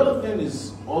 But the other thing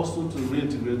is also to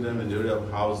reintegrate them in the area of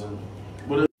housing.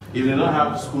 But if they don't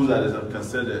have schools that they can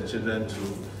send their children to,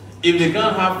 if they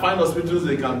can't have fine hospitals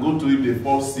they can go to if they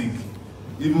fall sick,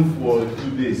 even for a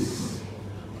few days,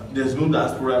 there's no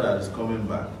diaspora that is coming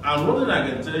back. And one thing I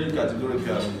can tell you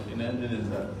categorically in ending is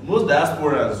that most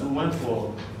diasporas who went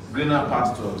for greener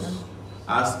pastures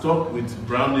are stuck with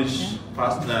brownish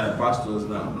pastures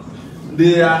now.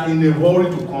 They are in a hurry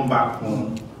to come back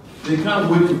home. They can't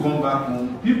wait to come back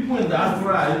home. People in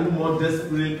diaspora are even more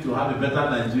desperate to have a better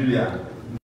Nigeria.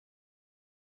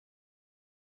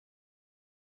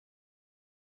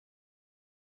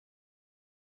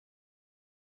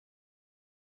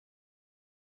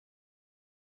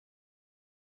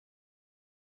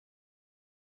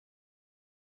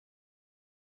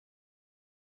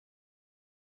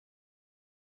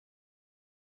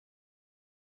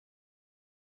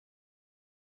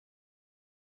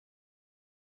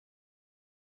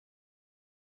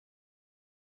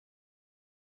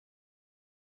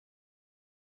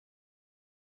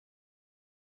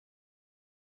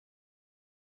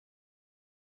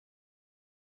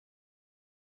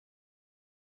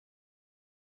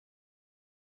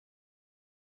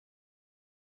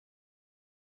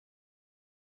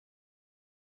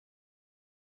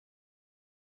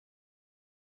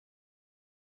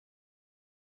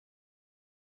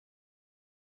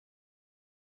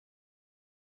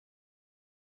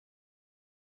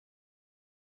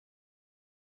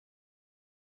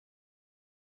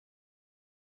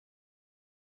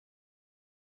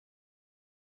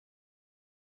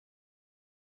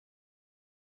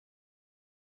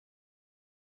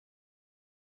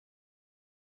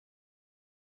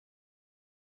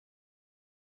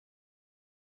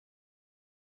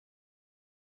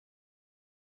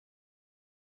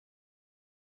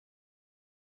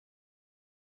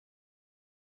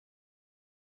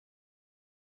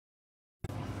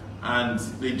 and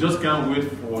they just can't wait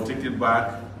for Take It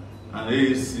Back and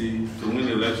AAC to win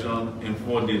the election in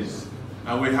 4 days.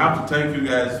 And we have to thank you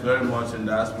guys very much in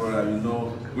diaspora. We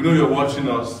know you're watching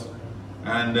us,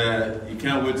 and you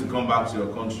can't wait to come back to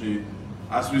your country.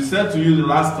 As we said to you the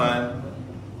last time,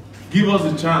 give us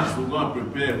a chance. We're going to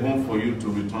prepare a home for you to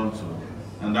return to.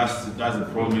 And that's a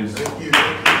promise. Thank you.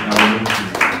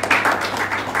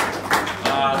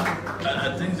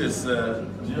 I think this, do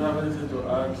you have anything to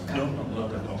add? No,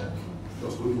 not at all.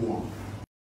 Just only one.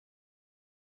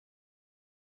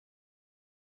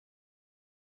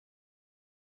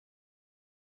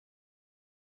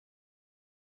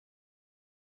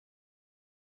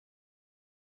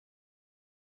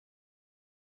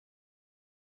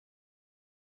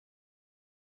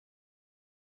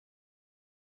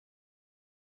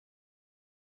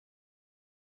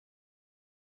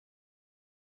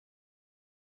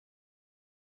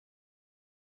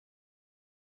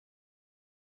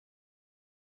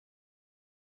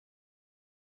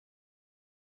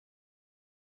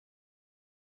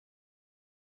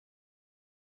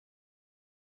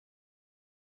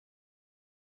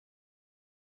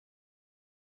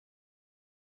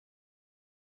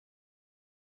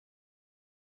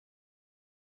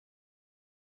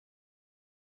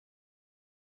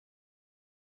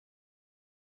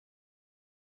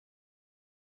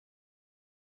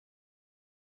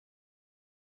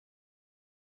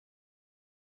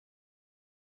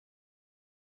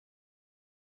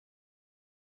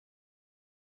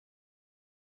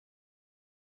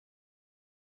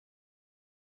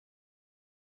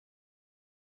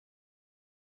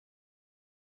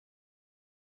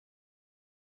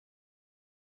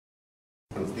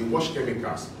 They wash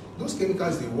chemicals. Those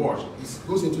chemicals they wash, it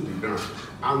goes into the ground.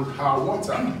 And our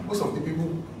water, most of the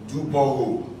people do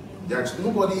borehole. There's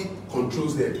nobody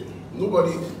controls them.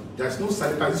 There's no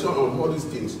sanitation on all these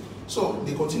things. So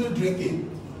they continue drinking.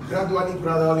 Gradually, in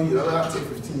another 10,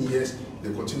 15 years,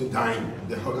 they continue dying.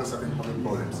 The organs start having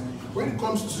problems. When it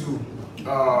comes to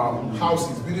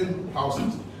houses, building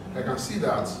houses, I can see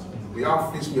that we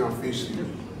have face me and face you.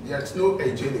 There's no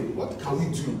hygienic. What can we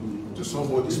do to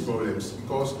solve all these problems?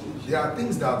 Because there are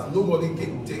things that nobody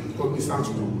can take cognizance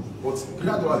to, but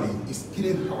gradually it's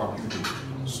killing our people.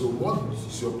 So what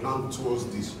is your plan towards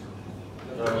this?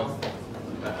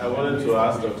 I wanted to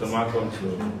ask Dr. Malcolm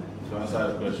to answer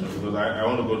the question, because I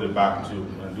want to go to the back too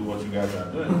and do what you guys are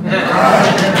doing.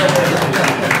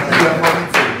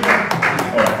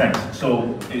 All right, thanks.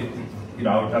 So,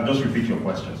 I'll just repeat your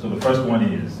question. So the first one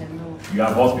is, you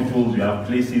have hospitals, you have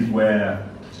places where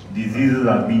diseases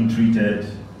are being treated,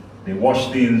 they wash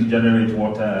things, generate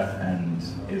water, and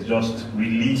it's just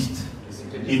released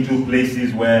into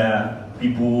places where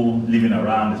people living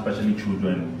around, especially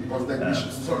children. Because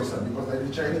sorry sir, because like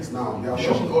the Chinese now, they are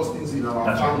washing those things in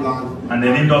our farmland. And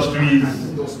then industries,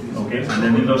 okay, and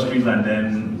then industries and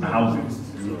then houses.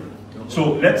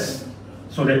 So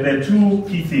there are two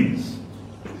key things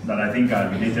that I think are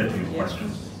related to your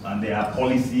questions. And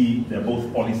they're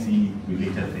both policy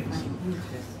related things.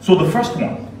 So the first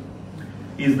one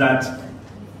is that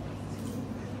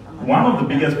one of the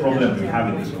biggest problems we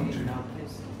have in this country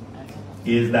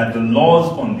is that the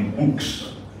laws on the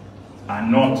books are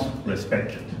not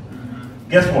respected.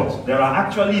 Guess what? There are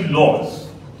actually laws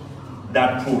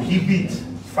that prohibit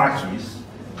factories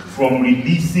from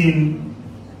releasing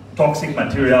toxic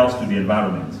materials to the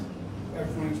environment.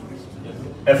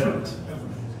 Effluent.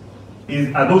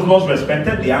 Are those laws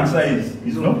respected? The answer is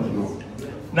no.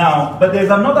 Now, but there's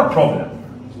another problem.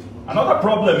 Another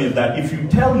problem is that if you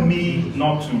tell me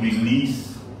not to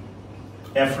release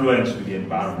effluent to the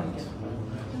environment,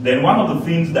 then one of the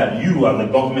things that you as the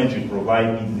government should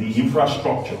provide is the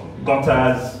infrastructure,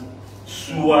 gutters,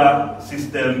 sewer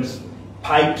systems,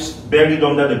 pipes buried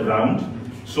under the ground,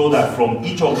 so that from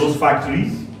each of those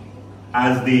factories,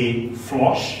 as they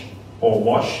flush or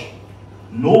wash,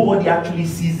 nobody actually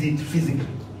sees it physically.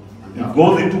 It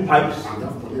goes into pipes,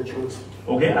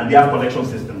 okay, and they have collection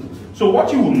systems. So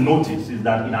what you will notice is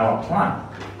that in our plan,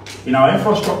 in our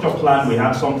infrastructure plan, we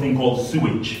have something called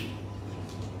sewage.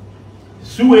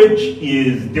 Sewage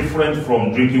is different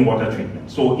from drinking water treatment.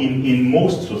 So in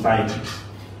most societies,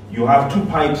 you have two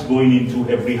pipes going into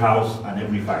every house and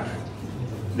every factory.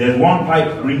 There's one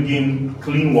pipe bringing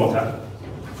clean water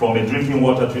from a drinking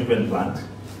water treatment plant.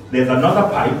 There's another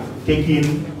pipe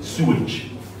taking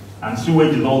sewage. And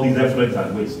sewage is all these effluents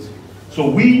and waste. So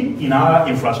we, in our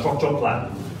infrastructure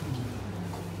plan,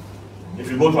 if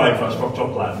you go to our infrastructure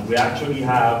plan, we actually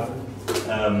have,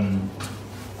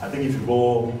 I think if you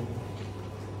go,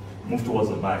 move towards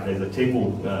the back, there's a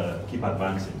table, keep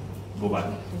advancing, go back.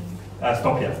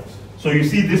 Stop here. So you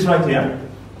see this right here?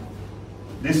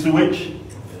 this sewage,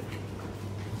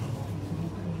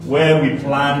 where we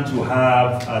plan to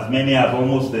have as many as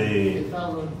almost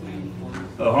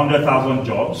 100,000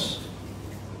 jobs.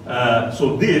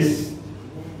 So this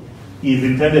is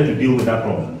intended to deal with that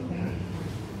problem.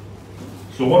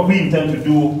 So what we intend to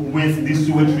do with these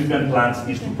sewage treatment plants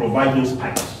is to provide those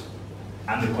pipes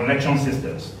and the connection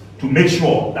systems to make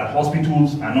sure that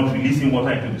hospitals are not releasing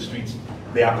water into the streets.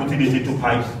 They are putting it into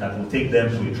pipes that will take them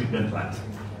to a treatment plant.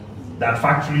 That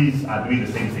factories are doing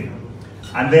the same thing.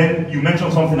 And then you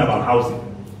mentioned something about housing.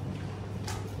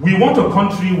 We want a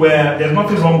country where there's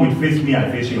nothing wrong with face me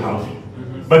and face you housing.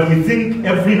 But we think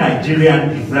every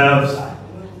Nigerian deserves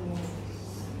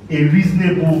a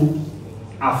reasonable,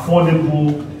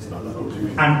 affordable,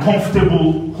 and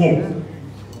comfortable home.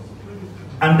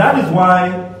 And that is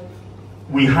why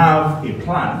we have a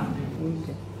plan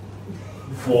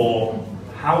for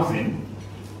housing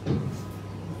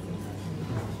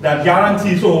that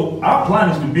guarantees, so our plan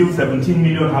is to build 17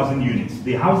 million housing units.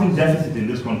 The housing deficit in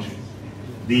this country,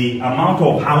 the amount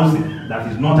of housing that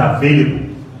is not available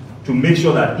to make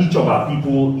sure that each of our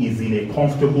people is in a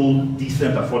comfortable,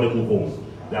 decent, affordable home.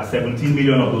 There are 17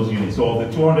 million of those units. So of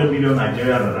the 200 million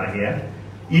Nigerians that are here,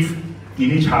 if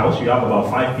in each house you have about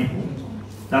 5 people,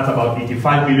 that's about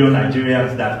 85 million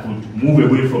Nigerians that could move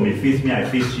away from a face me, I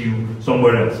face you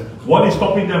somewhere else. What is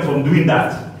stopping them from doing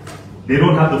that? They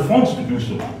don't have the funds to do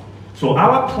so. So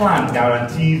our plan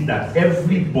guarantees that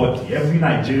everybody, every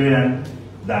Nigerian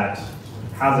that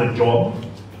has a job,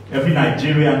 every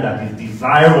Nigerian that is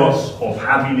desirous of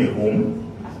having a home,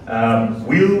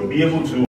 will be able to